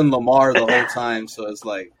controlling Lamar the whole time. So it's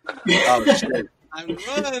like, oh shit, I'm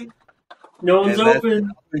run. No one's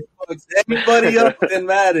open. Anybody up in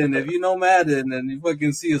Madden, if you know Madden and you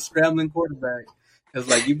fucking see a scrambling quarterback, it's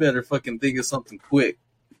like you better fucking think of something quick.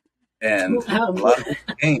 And a lot of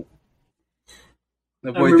people ain't.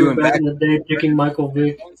 The boy doing back in the day picking Michael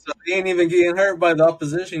Vick. He ain't even getting hurt by the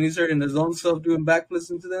opposition. He's hurting his own self doing backflips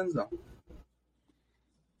into the end zone.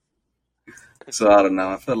 So I don't know.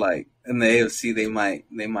 I feel like in the AFC they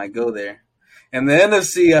might go there. And the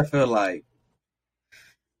NFC, I feel like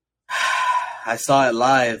I saw it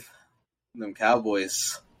live. Them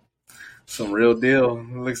Cowboys, some real deal.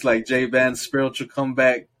 It looks like J-Ban's spiritual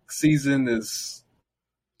comeback season is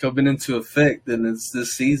coming into effect, and it's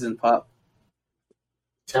this season, Pop.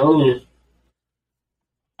 Telling you.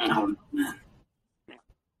 I don't know, man.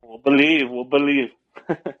 We'll believe.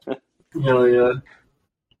 Hell yeah.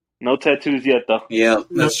 No tattoos yet, though. Yeah,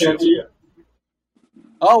 that's true. Yeah.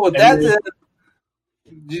 Oh, with that, then,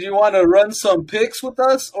 did you want to run some picks with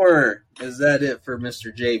us, or is that it for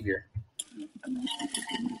Mr. Javier?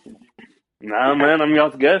 Nah, man, I'm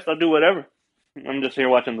y'all's guest. I'll do whatever. I'm just here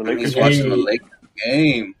watching the Lakers. He's watching the Lakers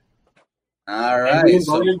game. All right.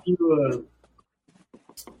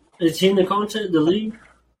 Is he in the contest, the league?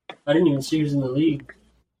 I didn't even see he was in the league.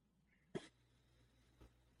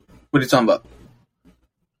 What are you talking about?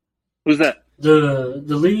 Who's that? The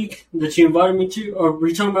league that you invited me to? Or were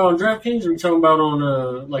you talking about on DraftKings, or were you talking about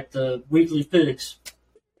on like the weekly picks?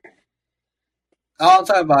 I'll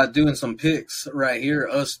talk about doing some picks right here,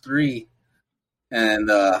 us three, and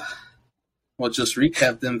we'll just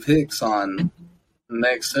recap them picks on the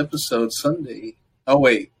next episode Sunday. Oh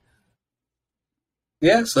wait,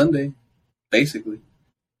 yeah, Sunday, basically.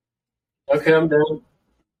 Okay, I'm done.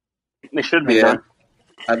 They should be. Yeah, Done.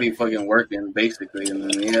 I'd be fucking working basically, and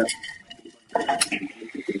then yeah.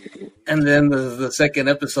 And then the second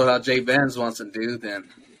episode, how Jay Vans wants to do, then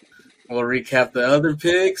we'll recap the other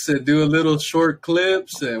picks and do a little short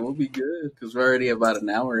clips, and we'll be good because we're already about an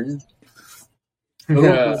hour in.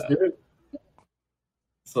 That's good.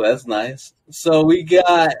 So that's nice. So we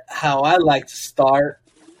got how I like to start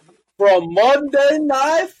from Monday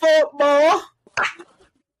Night Football,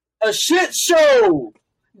 a shit show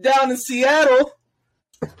down in Seattle.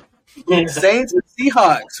 Saints and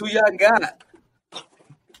Seahawks. Who y'all got?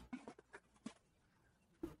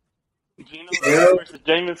 Gino versus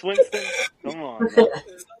Jameis Winston? Come on. I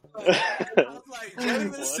was like,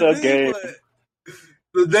 Jameis What a game.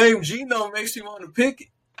 The name Gino makes you want to pick it.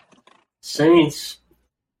 Saints.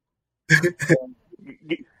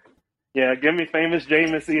 Yeah, give me famous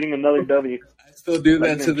Jameis eating another W. I still do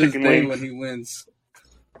that Like to this chicken day wings. when he wins.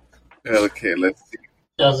 Okay, let's see.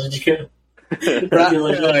 That's what you get. Right,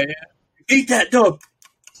 Like that. yeah. Eat that dog.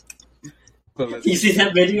 You see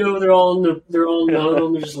that video? They're all in the huddle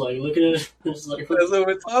and they're just like looking at it. It's like, That's what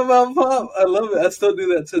we're talking about, Pop. I love it. I still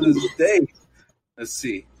do that to this day. Let's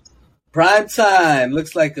see. Prime time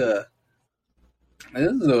looks like a.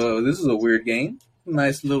 This is a weird game.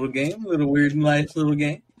 Nice little game. Nice little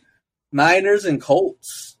game. Niners and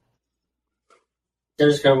Colts.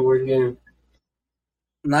 That's kind of a weird game.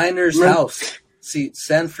 Niners house. See,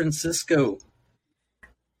 San Francisco.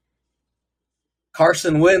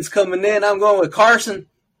 Carson Wentz coming in. I'm going with Carson.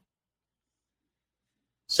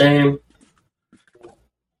 Same.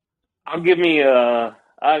 I'll give me I'm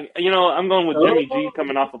going with Jimmy G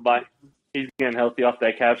coming off a bye. He's getting healthy off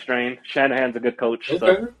that calf strain. Shanahan's a good coach, so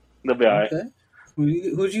Okay. they'll be all right. Okay.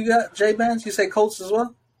 Who'd you got? Jay Vance? You say Colts as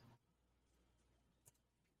well?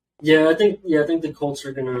 Yeah, I think the Colts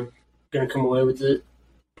are gonna come away with it.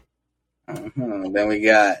 Then we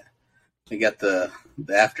got the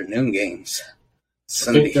afternoon games.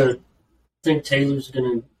 Sunday. I think Taylor's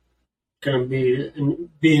gonna be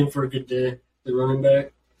in for a good day. The running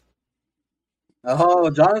back. Oh,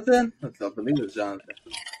 Jonathan? I believe it's Jonathan.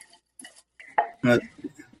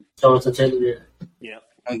 Jonathan Taylor. Yeah.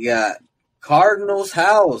 We got Cardinals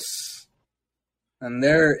house, and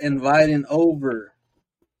they're inviting over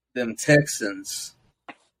them Texans.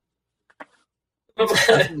 I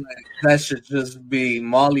feel like that should just be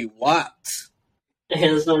Molly Watts. And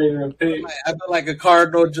it's not even a pick. I feel like a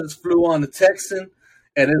Cardinal just flew on a Texan,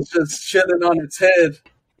 and it's just chilling on its head,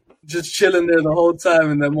 just chilling there the whole time,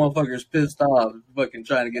 and that motherfucker's pissed off, fucking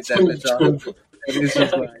trying to get that bitch off. And he's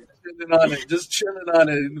just like chilling on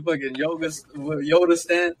it in the fucking Yoda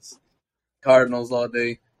stance. Cardinals all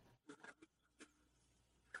day.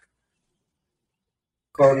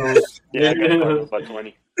 Cardinals. Yeah, I got Cardinals by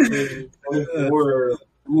 20.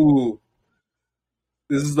 Ooh.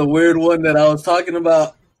 This is the weird one that I was talking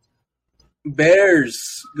about.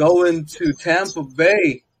 Bears going to Tampa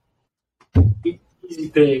Bay. Easy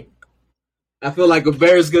pick. I feel like a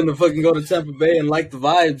Bear's gonna fucking go to Tampa Bay and like the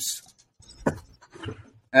vibes.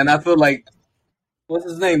 And I feel like, what's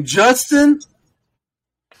his name? Justin?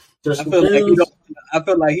 I feel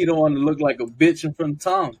like he don't want to look like a bitch in front of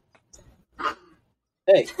Tom.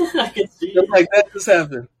 Hey, I can see just like that just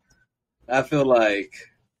happened. I feel like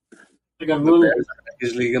I got the one. Bears are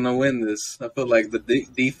usually gonna win this. I feel like the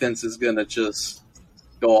defense is gonna just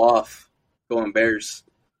go off. Going Bears.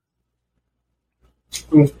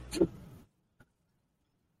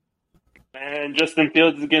 Man, Justin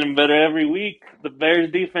Fields is getting better every week. The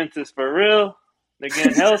Bears defense is for real. They're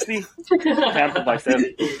getting healthy. Tampa by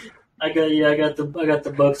 7. I got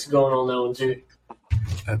the Bucks going on that one too.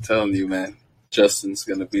 I'm telling you, man. Justin's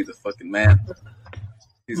gonna be the fucking man.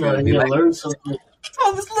 He's gonna be like, learn something.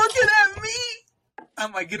 I was looking at me. I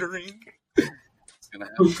might get a ring. It's gonna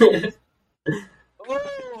happen.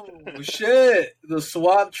 Oh shit! The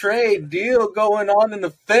swap trade deal going on in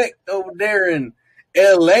effect over there in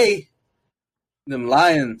L.A. Them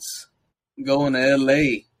Lions going to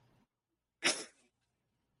L.A.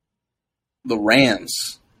 The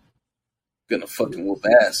Rams gonna fucking whoop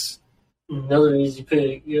ass. Another easy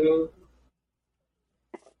pick,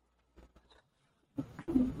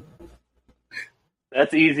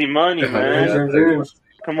 That's easy money, man.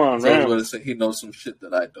 Come on, I was Rams. gonna say he knows some shit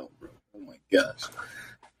that I don't, bro. Oh my gosh.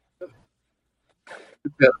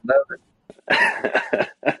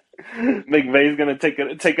 McVay's gonna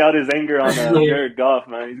take out his anger on Jared Goff,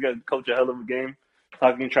 man. He's gonna coach a hell of a game,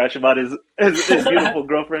 talking trash about his beautiful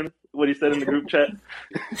girlfriend. What he said in the group chat.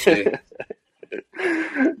 Hey.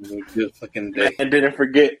 Good fucking day. And didn't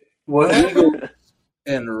forget. What? Eagles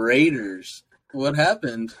and Raiders. What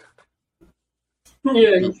happened?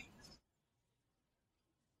 Yeah.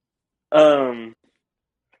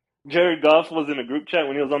 Jared Goff was in a group chat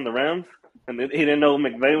when he was on the Rams, and he didn't know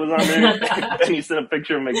McVay was on there. And he sent a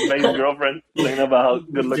picture of McVay's girlfriend saying about how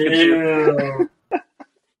good looking she is.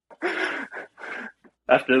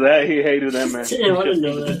 After that, he hated them, man. Damn, I didn't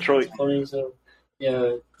know that. Detroit. Funny, so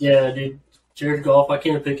yeah, dude. Jared Goff, I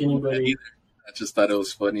can't pick anybody. I just thought it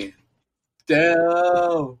was funny.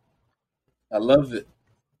 Damn. I love it.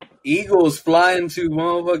 Eagles flying to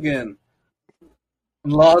motherfucking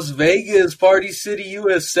Las Vegas, Party City,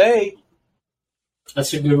 USA.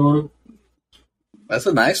 That's a good one. That's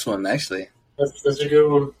a nice one, actually. That's a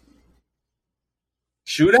good one.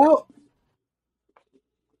 Shootout?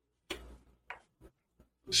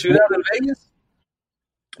 Shootout in Vegas?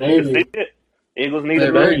 Maybe. Eagles need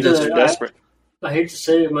a win. They're desperate. I hate to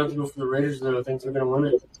say it, might have to go for the Raiders, though. I think they're going to win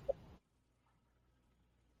it.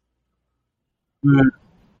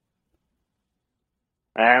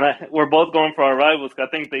 And we're both going for our rivals. I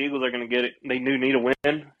think the Eagles are going to get it. They do need a win,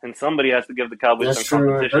 and somebody has to give the Cowboys some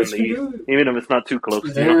competition in the East, even if it's not too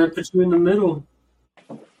close. They're put you in the middle.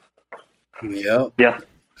 Yep. Yeah.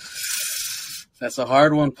 That's a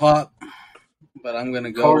hard one, Pop. But I'm going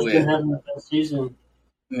to go with... been having the best season.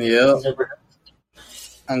 Yep.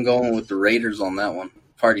 I'm going with the Raiders on that one.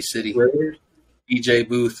 Party City. Raiders? DJ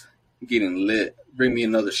Booth getting lit. Bring me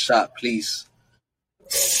another shot, please.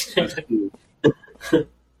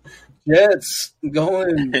 Jets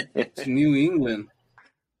going to New England.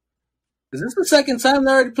 Is this the second time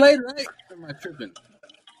they already played, right? Or am I tripping?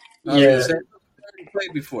 Yeah. They already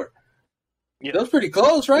played before. Yeah. That was pretty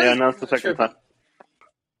close, right? Yeah, no, it's the second time.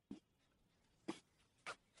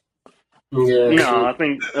 Yeah. No, I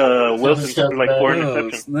think Wilson took like 4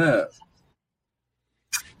 interceptions. Snap.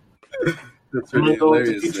 That's pretty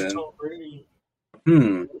hilarious,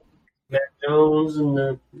 man. Matt Jones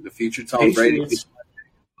and the future Tom Brady.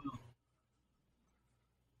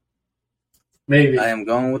 Maybe. I am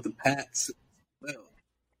going with the Pats. Well,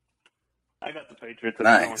 I got the Patriots.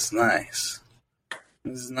 nice.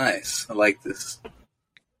 This is nice. I like this.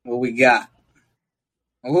 What we got?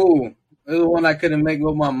 Oh, this is the one I couldn't make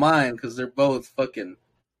up my mind because they're both fucking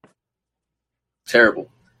terrible.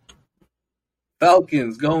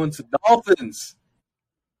 Falcons going to Dolphins.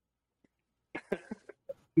 I'm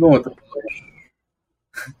going with the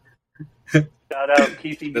Shout out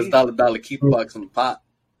KCB. That's dollar keep bucks on the pot.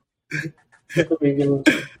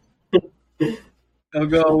 I'm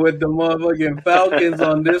going with the motherfucking Falcons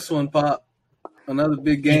on this one, Pop. Another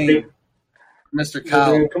big game. Mr.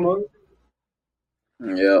 Kyle. Come on.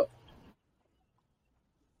 Yep.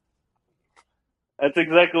 That's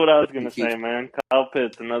exactly what I was going to say, man. Kyle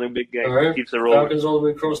Pitts, another big game. Right. Keeps it rolling. Falcons all the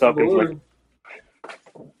way across the board.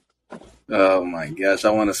 Oh, my gosh. I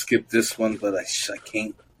want to skip this one, but I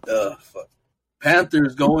can't. Fuck.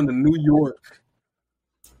 Panthers going to New York.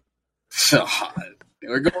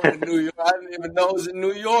 We're going to New York. I didn't even know it was in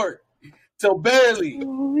New York. Till barely.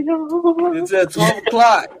 It's at 12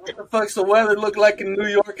 o'clock. What the fuck's the weather look like in New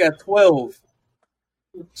York at 12?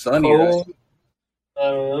 Sunny, cold. I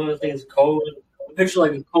don't know. I think it's cold. I picture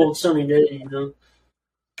like a cold, sunny day, you know?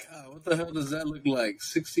 God, what the hell does that look like?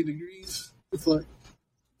 60 degrees? It's like...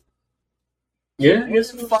 Yeah, I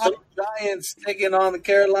guess the Fox Giants taking on the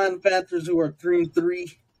Carolina Panthers, who are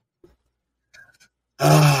 3-3.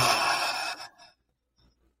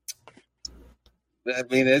 I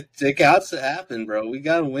mean, it got to happen, bro. We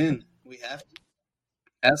got to win. We have to.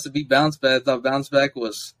 Has to be bounce back. I thought bounce back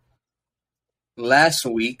was last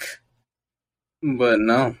week, but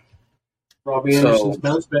no. Robbie Anderson's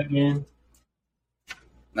bounce back game.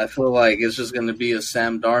 I feel like it's just going to be a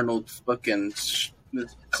Sam Darnold fucking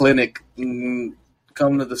clinic.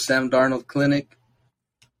 Come to the Sam Darnold clinic.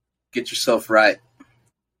 Get yourself right.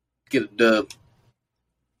 Get a dub.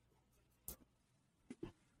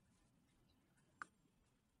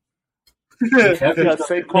 We got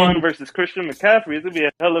Saquon versus Christian McCaffrey. It's gonna be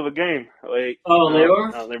a hell of a game. Wait. Oh, they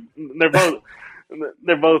are? No,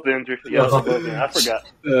 they're both injured. Yeah, they're both injured. I forgot.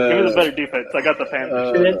 Give me the better defense. I got the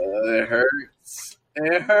Panthers. It hurts.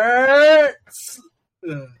 It hurts.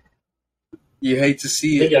 You hate to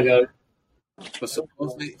see it. I think I got it. But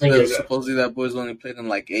supposedly that boy's only played in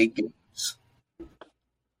like 8 games.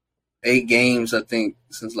 8 games, I think,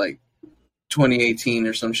 since like 2018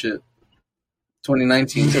 or some shit.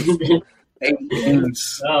 2019. 8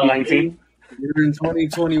 games. 19. You're in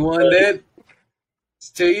 2021, dude.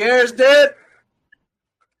 It's 2 years, dude.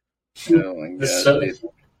 Oh my god.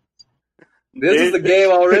 This is the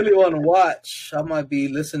game I really want to watch. I might be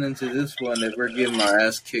listening to this one if we're getting our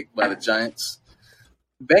ass kicked by the Giants.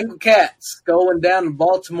 Bengal Cats going down to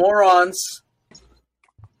Baltimoreans.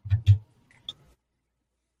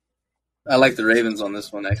 I like the Ravens on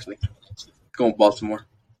this one, actually. Going Baltimore.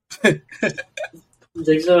 You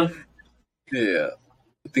think so? Yeah.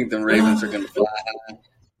 I think the Ravens are going to fly high.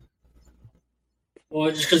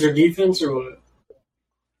 Well, just because their defense or what?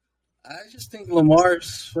 I just think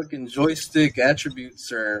Lamar's fucking joystick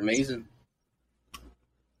attributes are amazing.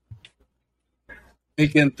 He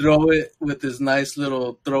can throw it with his nice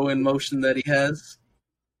little throw-in motion that he has.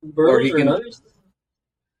 Birds are nice.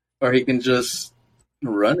 Or he can just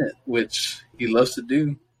run it, which he loves to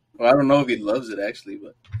do. Well, I don't know if he loves it, actually,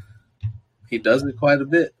 but he does it quite a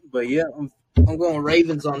bit. But, yeah, I'm going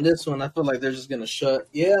Ravens on this one. I feel like they're just going to shut.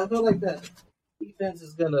 Yeah, I feel like that defense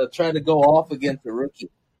is going to try to go off against the rookie.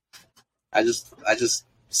 I just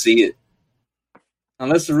see it.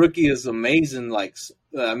 Unless the rookie is amazing,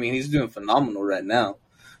 he's doing phenomenal right now.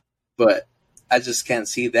 But I just can't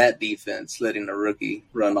see that defense letting a rookie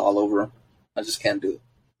run all over him. I just can't do it.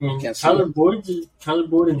 Can't see Tyler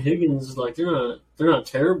Boyd and Higgins, they're not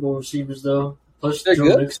terrible receivers though. Plus they're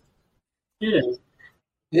good. Mixon.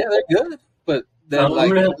 Yeah, they're good. But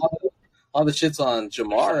all the shit's on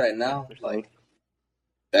Jamar right now. Like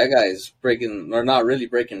that guy's breaking, or not really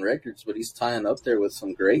breaking records, but he's tying up there with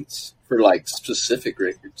some greats for specific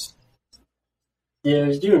records. Yeah,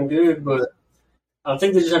 he's doing good, but I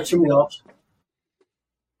think they just have too many options.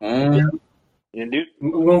 Yeah, dude.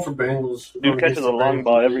 I'm going for Bengals. Dude catches a long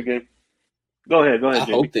ball every game. Go ahead, I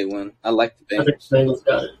Jamie. hope they win. I like the Bengals. I think the Bengals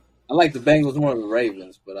got it. I like the Bengals more than the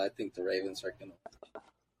Ravens, but I think the Ravens are going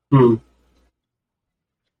to.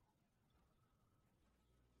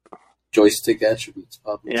 Joystick attributes,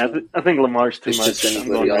 probably. Yeah, I think Lamar's too it's much. Just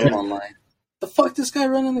anybody else online. The fuck, this guy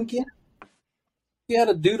running again? He had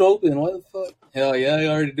a dude open. What the fuck? Hell yeah, he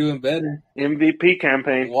already doing better. MVP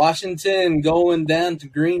campaign. Washington going down to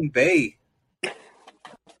Green Bay.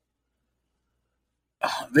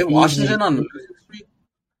 They Washington on the losing streak?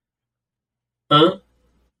 Huh?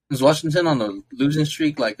 Is Washington on the losing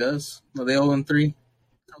streak like us? Are they 0-3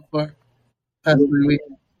 so far? Past 3 weeks?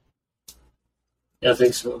 Yeah, I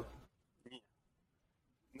think so.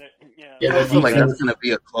 Yeah, I feel like that's going to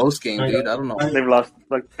be a close game, dude. I don't know. They've lost,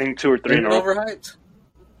 I think, 2 or 3 in a row. Overhyped?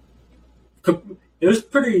 It was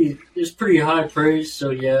pretty high praise, so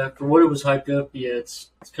yeah, for what it was hyped up, yeah, it's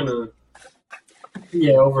kind of,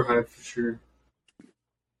 overhyped for sure.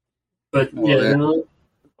 But,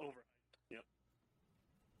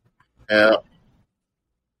 Yeah.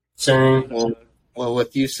 Same. Well,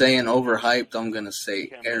 with you saying overhyped, I'm going to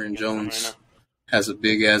say Aaron Jones has a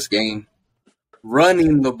big-ass game.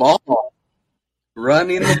 Running the ball.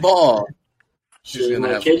 He's going to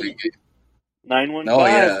have a big game. 9-1-5. Oh,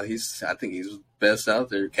 yeah. I think he's best out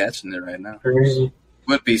there catching it right now. Crazy.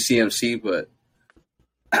 Would be CMC, but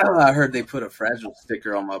I heard they put a fragile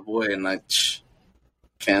sticker on my boy, and I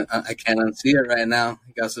can't unsee it right now.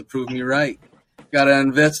 You got to prove me right. Got to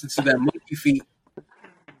invest into that monkey feet.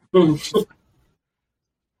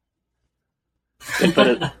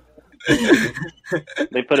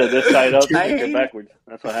 They put it this side up and it backwards.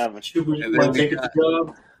 That's what happened.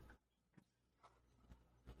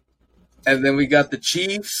 And then we got the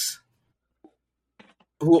Chiefs,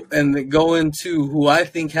 and they go into who I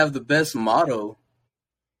think have the best motto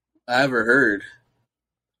I ever heard.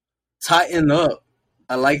 Tighten up.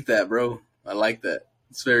 I like that, bro. I like that.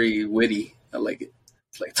 It's very witty. I like it.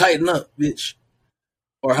 It's like, tighten up, bitch.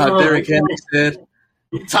 Or how Derrick Henry said,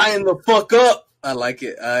 Tying the fuck up. I like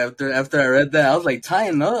it. After I read that, I was like,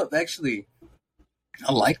 tying up, actually.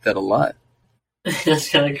 I like that a lot. That's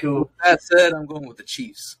kind of cool. With that said, I'm going with the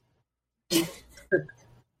Chiefs.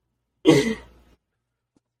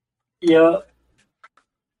 Yeah.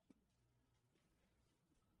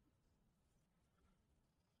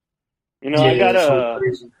 You know, I got so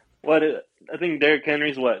crazy. I think Derrick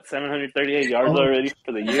Henry's 738 yards already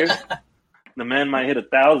for the year. The man might hit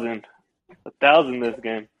 1,000 this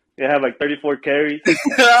game. He have like 34 carries. He's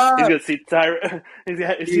gonna see Tyron. He's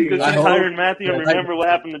gonna see Tyron Matthew and remember what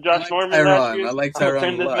happened to Josh Norman last year. I like I'm gonna Tyron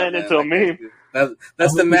turn this a lot, man into a meme.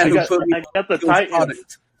 That's the man who put me I got the Titans.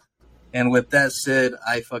 Product. And with that said,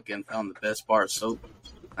 I fucking found the best bar of soap,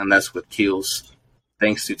 and that's with Keels.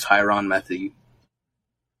 Thanks to Tyron Matthew.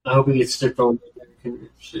 I hope he gets sticked on.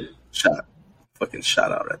 Shit. Shout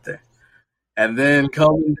out right there. And then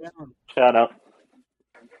coming down. Shout out.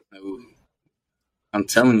 Ooh. I'm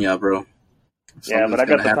telling y'all, bro. Yeah, but I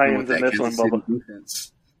got the Titans in this one, Bubba.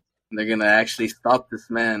 Defense. And they're gonna actually stop this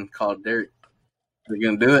man called Derrick. They're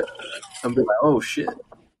gonna do it. I'll be like, oh shit.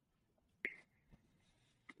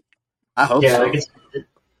 I hope so. Just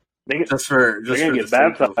for get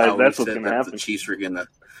baptized. That's what's gonna happen. The Chiefs are gonna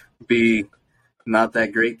be not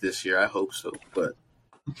that great this year. I hope so, but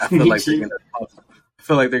I feel like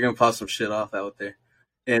they're gonna pop some shit off out there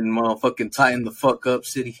and motherfucking tighten the fuck up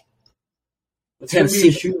city.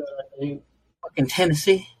 Tennessee, fucking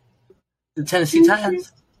Tennessee, the Tennessee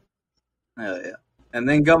Titans. Hell yeah! And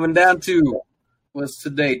then coming down to what's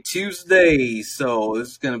today? Tuesday. So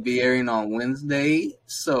it's gonna be airing on Wednesday.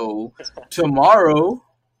 So tomorrow,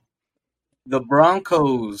 the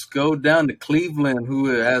Broncos go down to Cleveland, who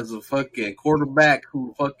has a fucking quarterback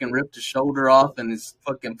who fucking ripped his shoulder off and is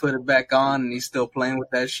fucking put it back on, and he's still playing with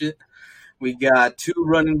that shit. We got 2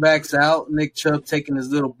 running backs out. Nick Chubb taking his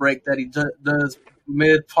little break that he does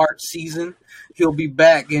mid-part season. He'll be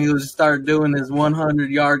back, and he'll start doing his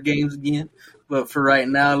 100-yard games again. But for right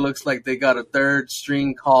now, it looks like they got a third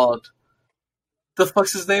string called – the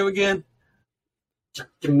fuck's his name again?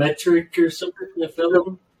 Demetric or something? The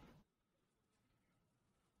film?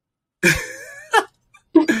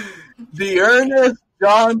 Dearness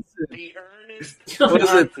Johnson. What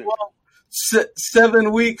is it?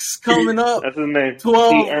 7 weeks coming up. That's his name.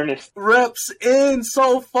 12 reps in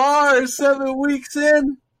so far. 7 weeks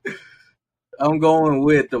in. I'm going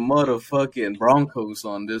with the motherfucking Broncos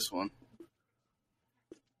on this one.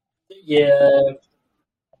 Yeah.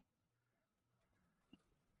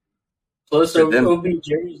 Plus,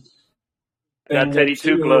 OBJ's. Got Teddy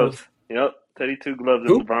 2 gloves. Yep, Teddy 2 gloves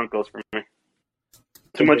in the Broncos for me.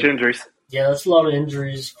 Too much injuries. Yeah, that's a lot of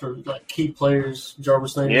injuries for like key players.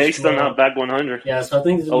 Jarvis Landry. Yeah, he's still not back 100. Yeah, so I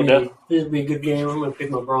think this will be a good game. I'm going to pick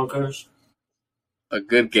my Broncos. A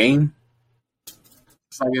good game?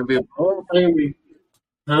 It's not going to be a blowout?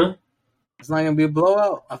 Huh? It's not going to be a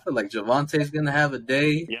blowout? I feel like Javante's going to have a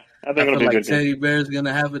day. Yeah, I think it'll be a good Teddy game. Bear's going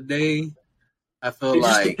to have a day. I feel it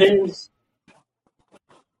like... Just depends.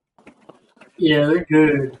 Yeah, they're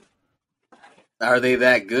good. Are they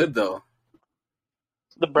that good, though?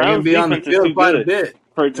 The Browns defense is too good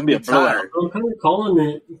for it to be a blowout. I'm kind of calling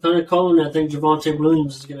it. I think Javonte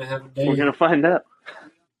Williams is going to have a day. We're going to find out.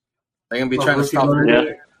 They're going to be trying to stop him. They're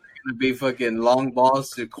going to be fucking long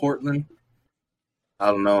balls to Cortland.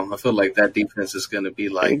 I don't know. I feel like that defense is going to be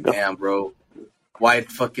like, damn, bro.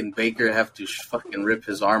 Why'd fucking Baker have to fucking rip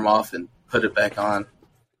his arm off and put it back on?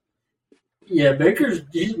 Yeah,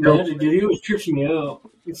 he's magic, dude. He was tripping me out.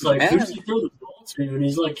 It's like, who does he throw the ball to? And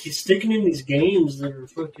he's sticking in these games that are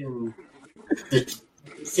fucking, I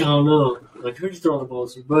don't know. Like, who's throwing the ball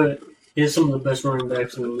to? But he has some of the best running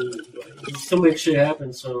backs in the league. But he still makes shit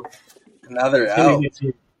happen, so. Now they're out.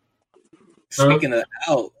 Speaking of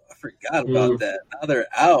out, I forgot about that. Now they're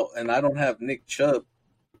out, and I don't have Nick Chubb.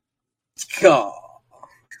 God.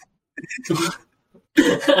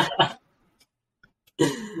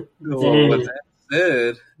 Well, with that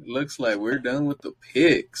said, it looks like we're done with the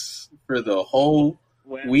picks for the whole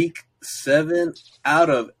week 7 out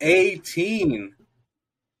of 18.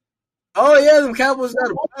 Oh yeah, them Cowboys got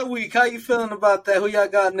a bye week. How you feeling about that? Who y'all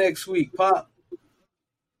got next week, Pop?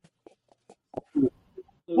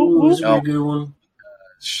 Ooh, this will be a good one.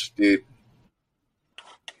 Dude.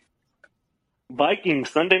 Vikings,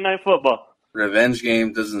 Sunday Night Football. Revenge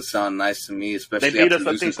game doesn't sound nice to me, especially they beat after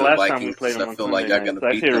us, losing I think, to the last Vikings. time we played them I feel like I'm going to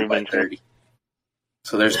beat them by 30.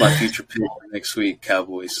 So there's my future pick for next week,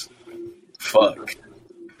 Cowboys. Fuck.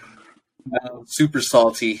 Super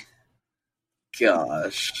salty.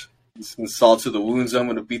 Gosh. Some salt to the wounds. I'm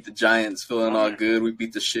going to beat the Giants, feeling all good. We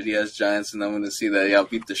beat the shitty-ass Giants, and I'm going to see that y'all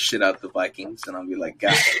beat the shit out of the Vikings, and I'll be like,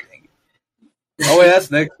 God dang Oh, wait,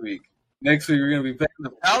 that's next week. Next week, we're going to be playing the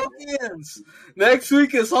Pelicans. Next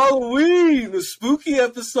week is Halloween, the spooky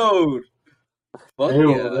episode. Fuck Damn,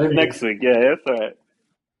 yeah. already. Next week, yeah, that's all right.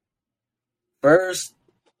 First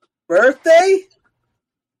birthday?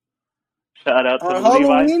 Shout out to On the Levi,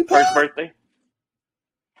 Halloween, first Pop? birthday.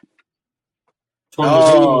 28.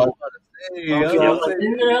 Oh, I was Okay, about to say, I was like, say,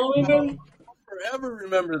 isn't it Halloween, baby? I'll forever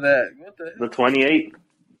remember that. What the The hell? 28th.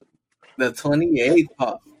 The 28th,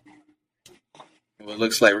 Pop. Well, it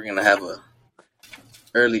looks like we're going to have a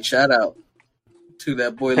early shout out to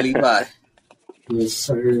that boy Levi. Yes,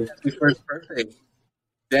 sir. His first birthday.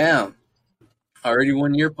 Damn. Already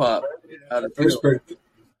 1 year, Pop. How'd it feel? First birthday.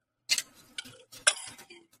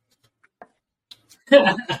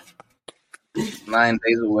 9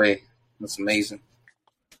 days away. That's amazing.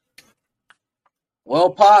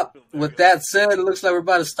 Well, Pop, with that said, it looks like we're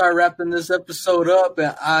about to start wrapping this episode up,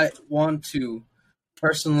 and I want to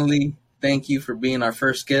personally thank you for being our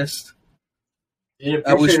first guest. Yeah,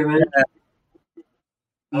 I wish appreciate it,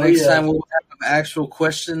 man. next yeah. time we'll have actual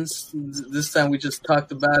questions. This time we just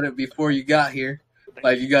talked about it before you got here.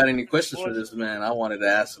 Like, you got any questions for this man? I wanted to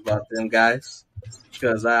ask about them guys.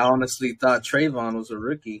 Because I honestly thought Trayvon was a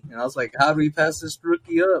rookie. And I was like, how do we pass this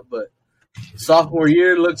rookie up? But sophomore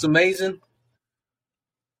year looks amazing.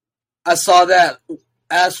 I saw that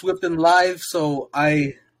ass whipping live, so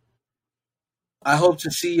I hope to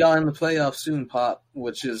see y'all in the playoffs soon, Pop,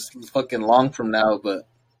 which is fucking long from now, but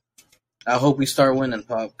I hope we start winning,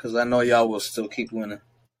 Pop, because I know y'all will still keep winning.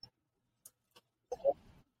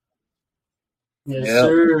 Yes, Yep.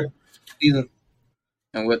 sir.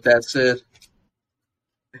 And with that said,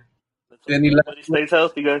 any Everybody stays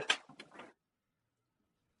healthy, guys.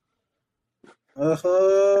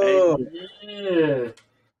 oh, Yeah.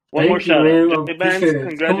 One more Thank you, shout man. out. I J Banks, appreciate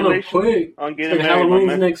it. It's coming up congratulations quick. on It's getting like married, my Halloween's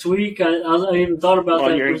man. next week. I even thought about On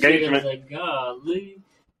that your for a second. I was engagement. like, golly.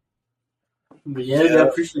 But yeah, Yeah. I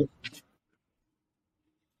appreciate it.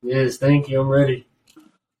 Yes, thank you. I'm ready.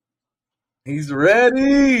 he's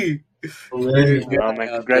ready. I'm ready. Oh, man,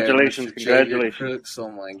 congratulations, Mr. Javier congratulations. Crooks. Oh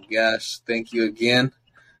my gosh, thank you again.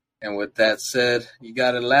 And with that said, you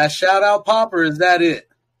got a last shout out, Pop, or is that it?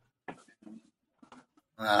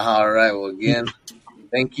 All right. Well, again,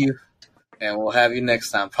 thank you, and we'll have you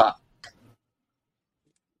next time, Pop.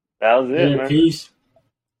 That was it, Yeah, man. peace.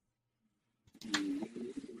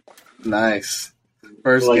 Nice.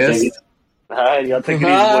 First Like guest. that. All right, y'all take it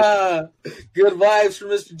easy, boys. Good vibes from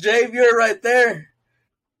Mr. Javier right there.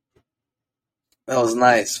 That was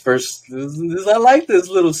nice. First, I like this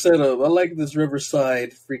little setup. I like this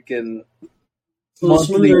Riverside freaking A little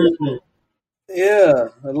monthly. smoother, isn't it? Yeah,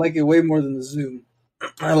 I like it way more than the Zoom.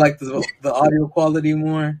 I like the audio quality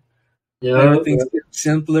more. Yeah. Everything's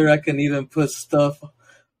simpler. I can even put stuff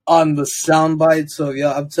on the soundbite. So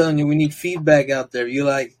yeah, I'm telling you, we need feedback out there. You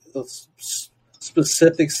like a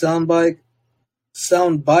specific soundbite?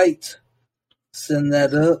 Send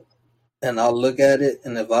that up, and I'll look at it.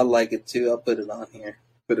 And if I like it too, I'll put it on here.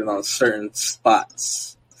 Put it on certain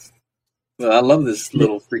spots. But I love this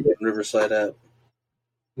little freaking Riverside app.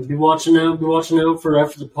 Be watching out for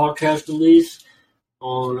after the podcast release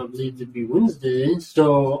on, I believe it'd be Wednesday.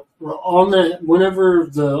 So on that, whenever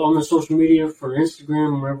on the social media for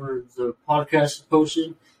Instagram, whenever the podcast is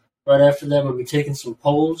posted, right after that, we'll be taking some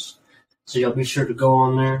polls. So y'all be sure to go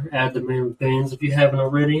on there, add the Man with Bands if you haven't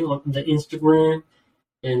already on the Instagram,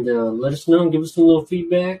 and let us know and give us some little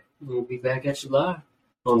feedback. And we'll be back at you live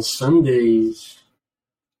on Sundays.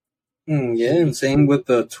 Yeah, and same with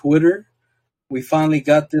the Twitter. We finally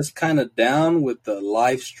got this kind of down with the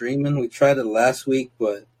live streaming. We tried it last week,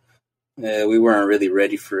 but we weren't really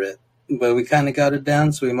ready for it. But we kind of got it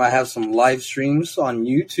down, so we might have some live streams on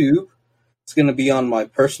YouTube. It's going to be on my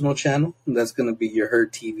personal channel. That's going to be Your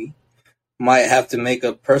Herd TV. Might have to make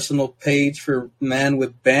a personal page for Man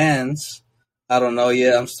with Bands. I don't know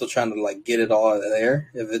yet. I'm still trying to get it all there.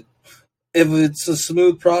 If it's a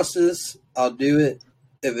smooth process, I'll do it.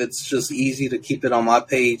 If it's just easy to keep it on my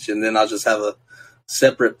page, and then I'll just have a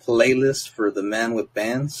separate playlist for the Man with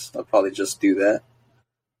Bands, I'll probably just do that.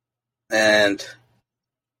 And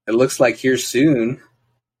it looks like here soon,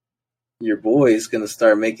 your boy is going to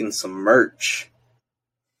start making some merch.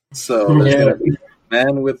 So there's going to be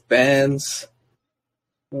Man with Bands,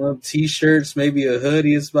 t-shirts, maybe a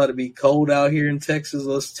hoodie. It's about to be cold out here in Texas.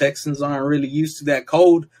 Those Texans aren't really used to that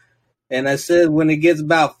cold. And I said when it gets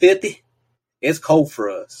about 50, it's cold for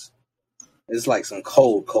us. It's like some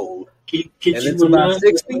cold. If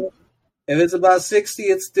it's about 60,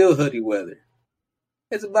 it's still hoodie weather.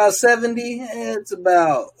 It's about 70,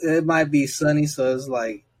 it might be sunny, so it's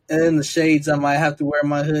like in the shades I might have to wear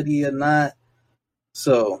my hoodie or not.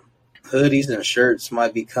 So hoodies and shirts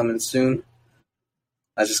might be coming soon.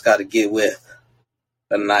 I just got to get with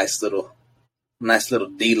a nice little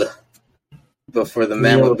dealer. But for the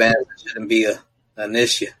man with bands, it shouldn't be an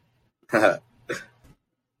issue.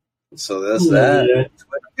 So that's that. Yeah.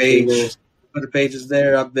 Twitter page is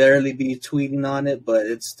there. I'll barely be tweeting on it, but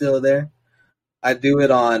it's still there. I do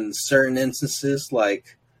it on certain instances,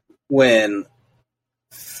 like when,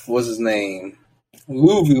 what's his name?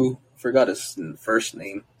 Luvu. Forgot his first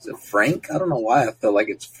name. Is it Frank? I don't know why I feel like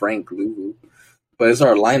it's Frank Luvu. But it's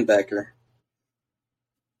our linebacker.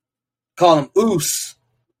 Call him Oos.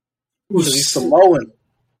 Because he's Samoan.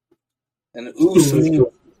 And Oos means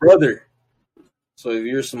brother. So if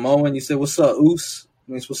you're Samoan, you say, "What's up, Oos?"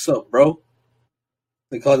 It means, "What's up, bro?"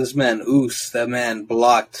 They call this man Oos. That man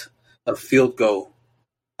blocked a field goal.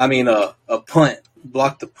 I mean, a punt.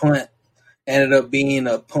 Blocked a punt. Ended up being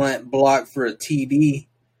a punt block for a TD.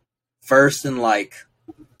 First in like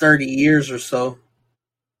 30 years or so.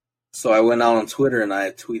 So I went out on Twitter and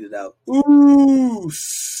I tweeted out,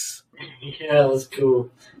 "Oos." Yeah, that's cool.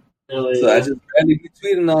 Hell yeah. So I just barely be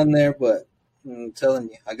tweeting on there, but I'm telling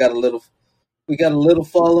you, we got a little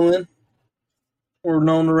following. We're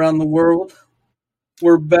known around the world.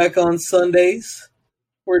 We're back on Sundays.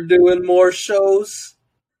 We're doing more shows.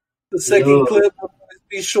 The second clip will always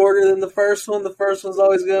be shorter than the first one. The first one's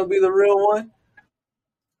always going to be the real one.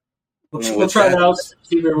 We'll try it out.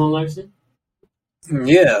 See if everyone likes it.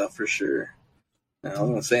 Yeah, for sure. Now, I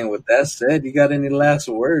was saying, with that said, you got any last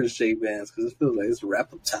words, J-Bands? Because it feels like it's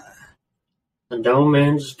wrap-up time. I don't,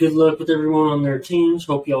 man. Just good luck with everyone on their teams.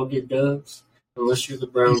 Hope y'all get dubs. Unless you're the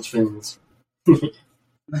Browns fans.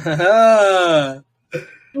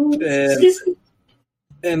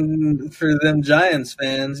 and for them Giants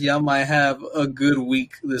fans, y'all might have a good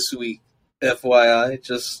week this week. FYI,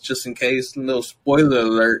 just in case, a little spoiler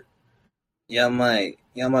alert. Y'all might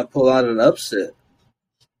pull out an upset.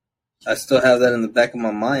 I still have that in the back of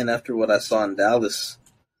my mind after what I saw in Dallas.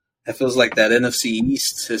 It feels like that NFC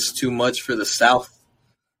East is too much for the South,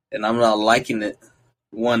 and I'm not liking it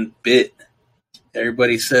one bit.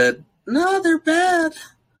 Everybody said, "No, they're bad."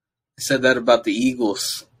 I said that about the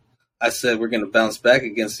Eagles. I said we're going to bounce back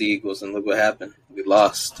against the Eagles, and look what happened. We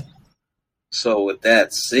lost. So with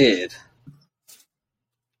that said,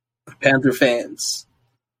 Panther fans,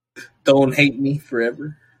 don't hate me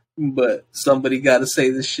forever, but somebody got to say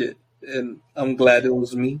this shit, and I'm glad it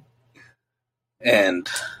was me. And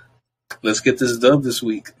let's get this dub this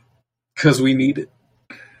week, because we need it.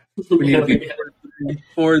 We need to be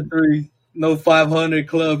 4-3. No 500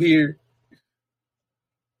 club here.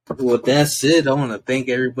 With that said, I want to thank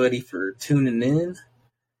everybody for tuning in.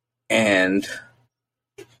 And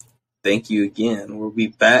thank you again. We'll be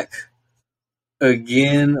back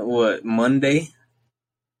again, Monday?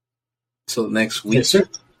 Till next week. Yes, sir.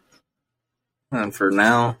 And for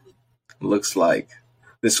now, looks like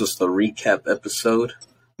this was the recap episode.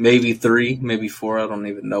 Maybe 3, maybe 4. I don't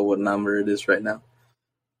even know what number it is right now.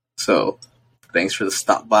 So, thanks for the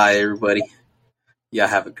stop by, everybody. Y'all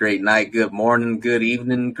have a great night, good morning, good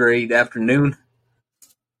evening, great afternoon.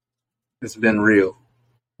 It's been real.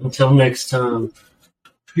 Until next time.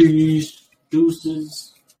 Peace.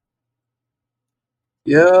 Deuces.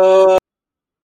 Yo.